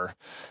person ever.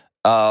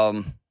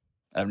 I've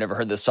never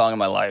heard this song in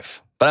my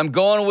life. But I'm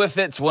going with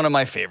it. It's one of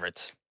my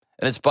favorites.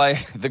 and it's by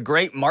the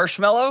great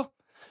Marshmello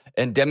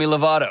and Demi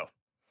Lovato.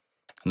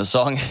 And the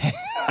song,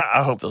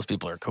 I hope those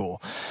people are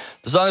cool.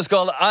 The song is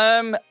called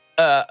I'm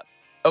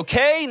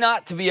Okay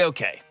Not to Be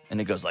Okay. And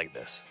it goes like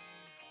this.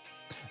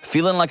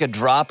 Feeling like a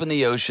drop in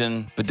the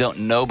ocean, but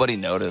don't nobody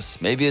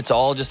notice. Maybe it's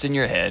all just in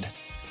your head.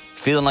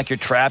 Feeling like you're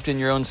trapped in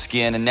your own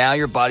skin, and now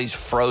your body's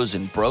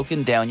frozen,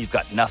 broken down, you've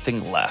got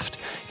nothing left.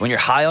 When you're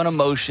high on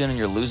emotion and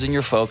you're losing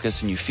your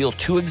focus and you feel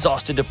too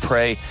exhausted to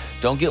pray,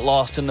 don't get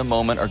lost in the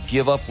moment or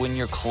give up when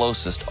you're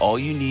closest. All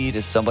you need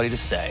is somebody to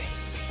say,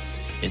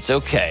 it's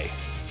okay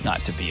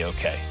not to be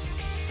okay.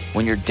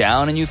 When you're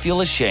down and you feel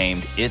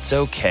ashamed, it's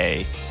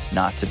okay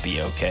not to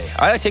be okay.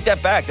 All right, I take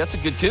that back. That's a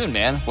good tune,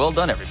 man. Well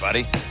done,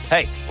 everybody.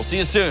 Hey, we'll see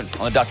you soon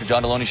on the Dr.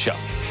 John Deloney Show.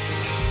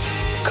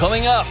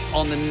 Coming up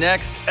on the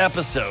next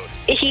episode.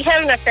 He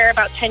had an affair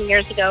about 10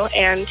 years ago,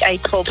 and I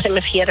told him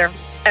if he had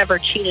ever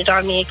cheated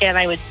on me again,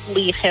 I would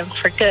leave him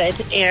for good.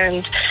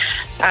 And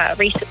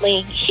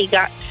recently, he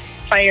got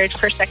fired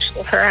for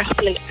sexual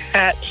harassment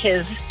at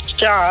his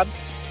job.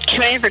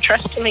 Can I ever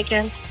trust him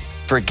again?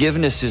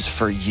 Forgiveness is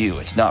for you.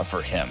 It's not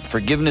for him.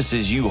 Forgiveness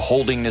is you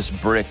holding this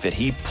brick that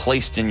he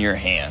placed in your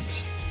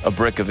hands. A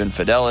brick of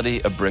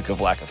infidelity, a brick of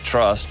lack of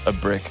trust, a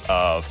brick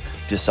of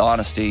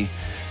dishonesty.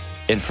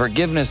 And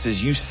forgiveness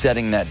is you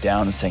setting that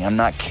down and saying, I'm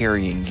not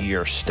carrying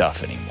your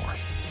stuff anymore.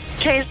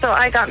 Okay, so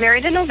I got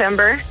married in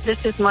November.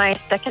 This is my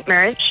second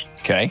marriage.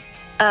 Okay.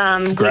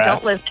 We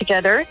don't live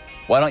together.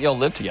 Why don't y'all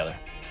live together?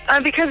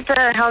 Because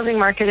the housing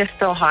market is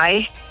still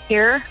high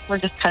here. We're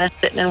just kind of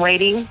sitting and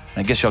waiting.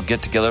 I guess y'all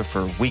get together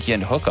for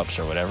weekend hookups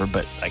or whatever,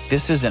 but like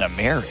this isn't a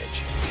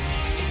marriage.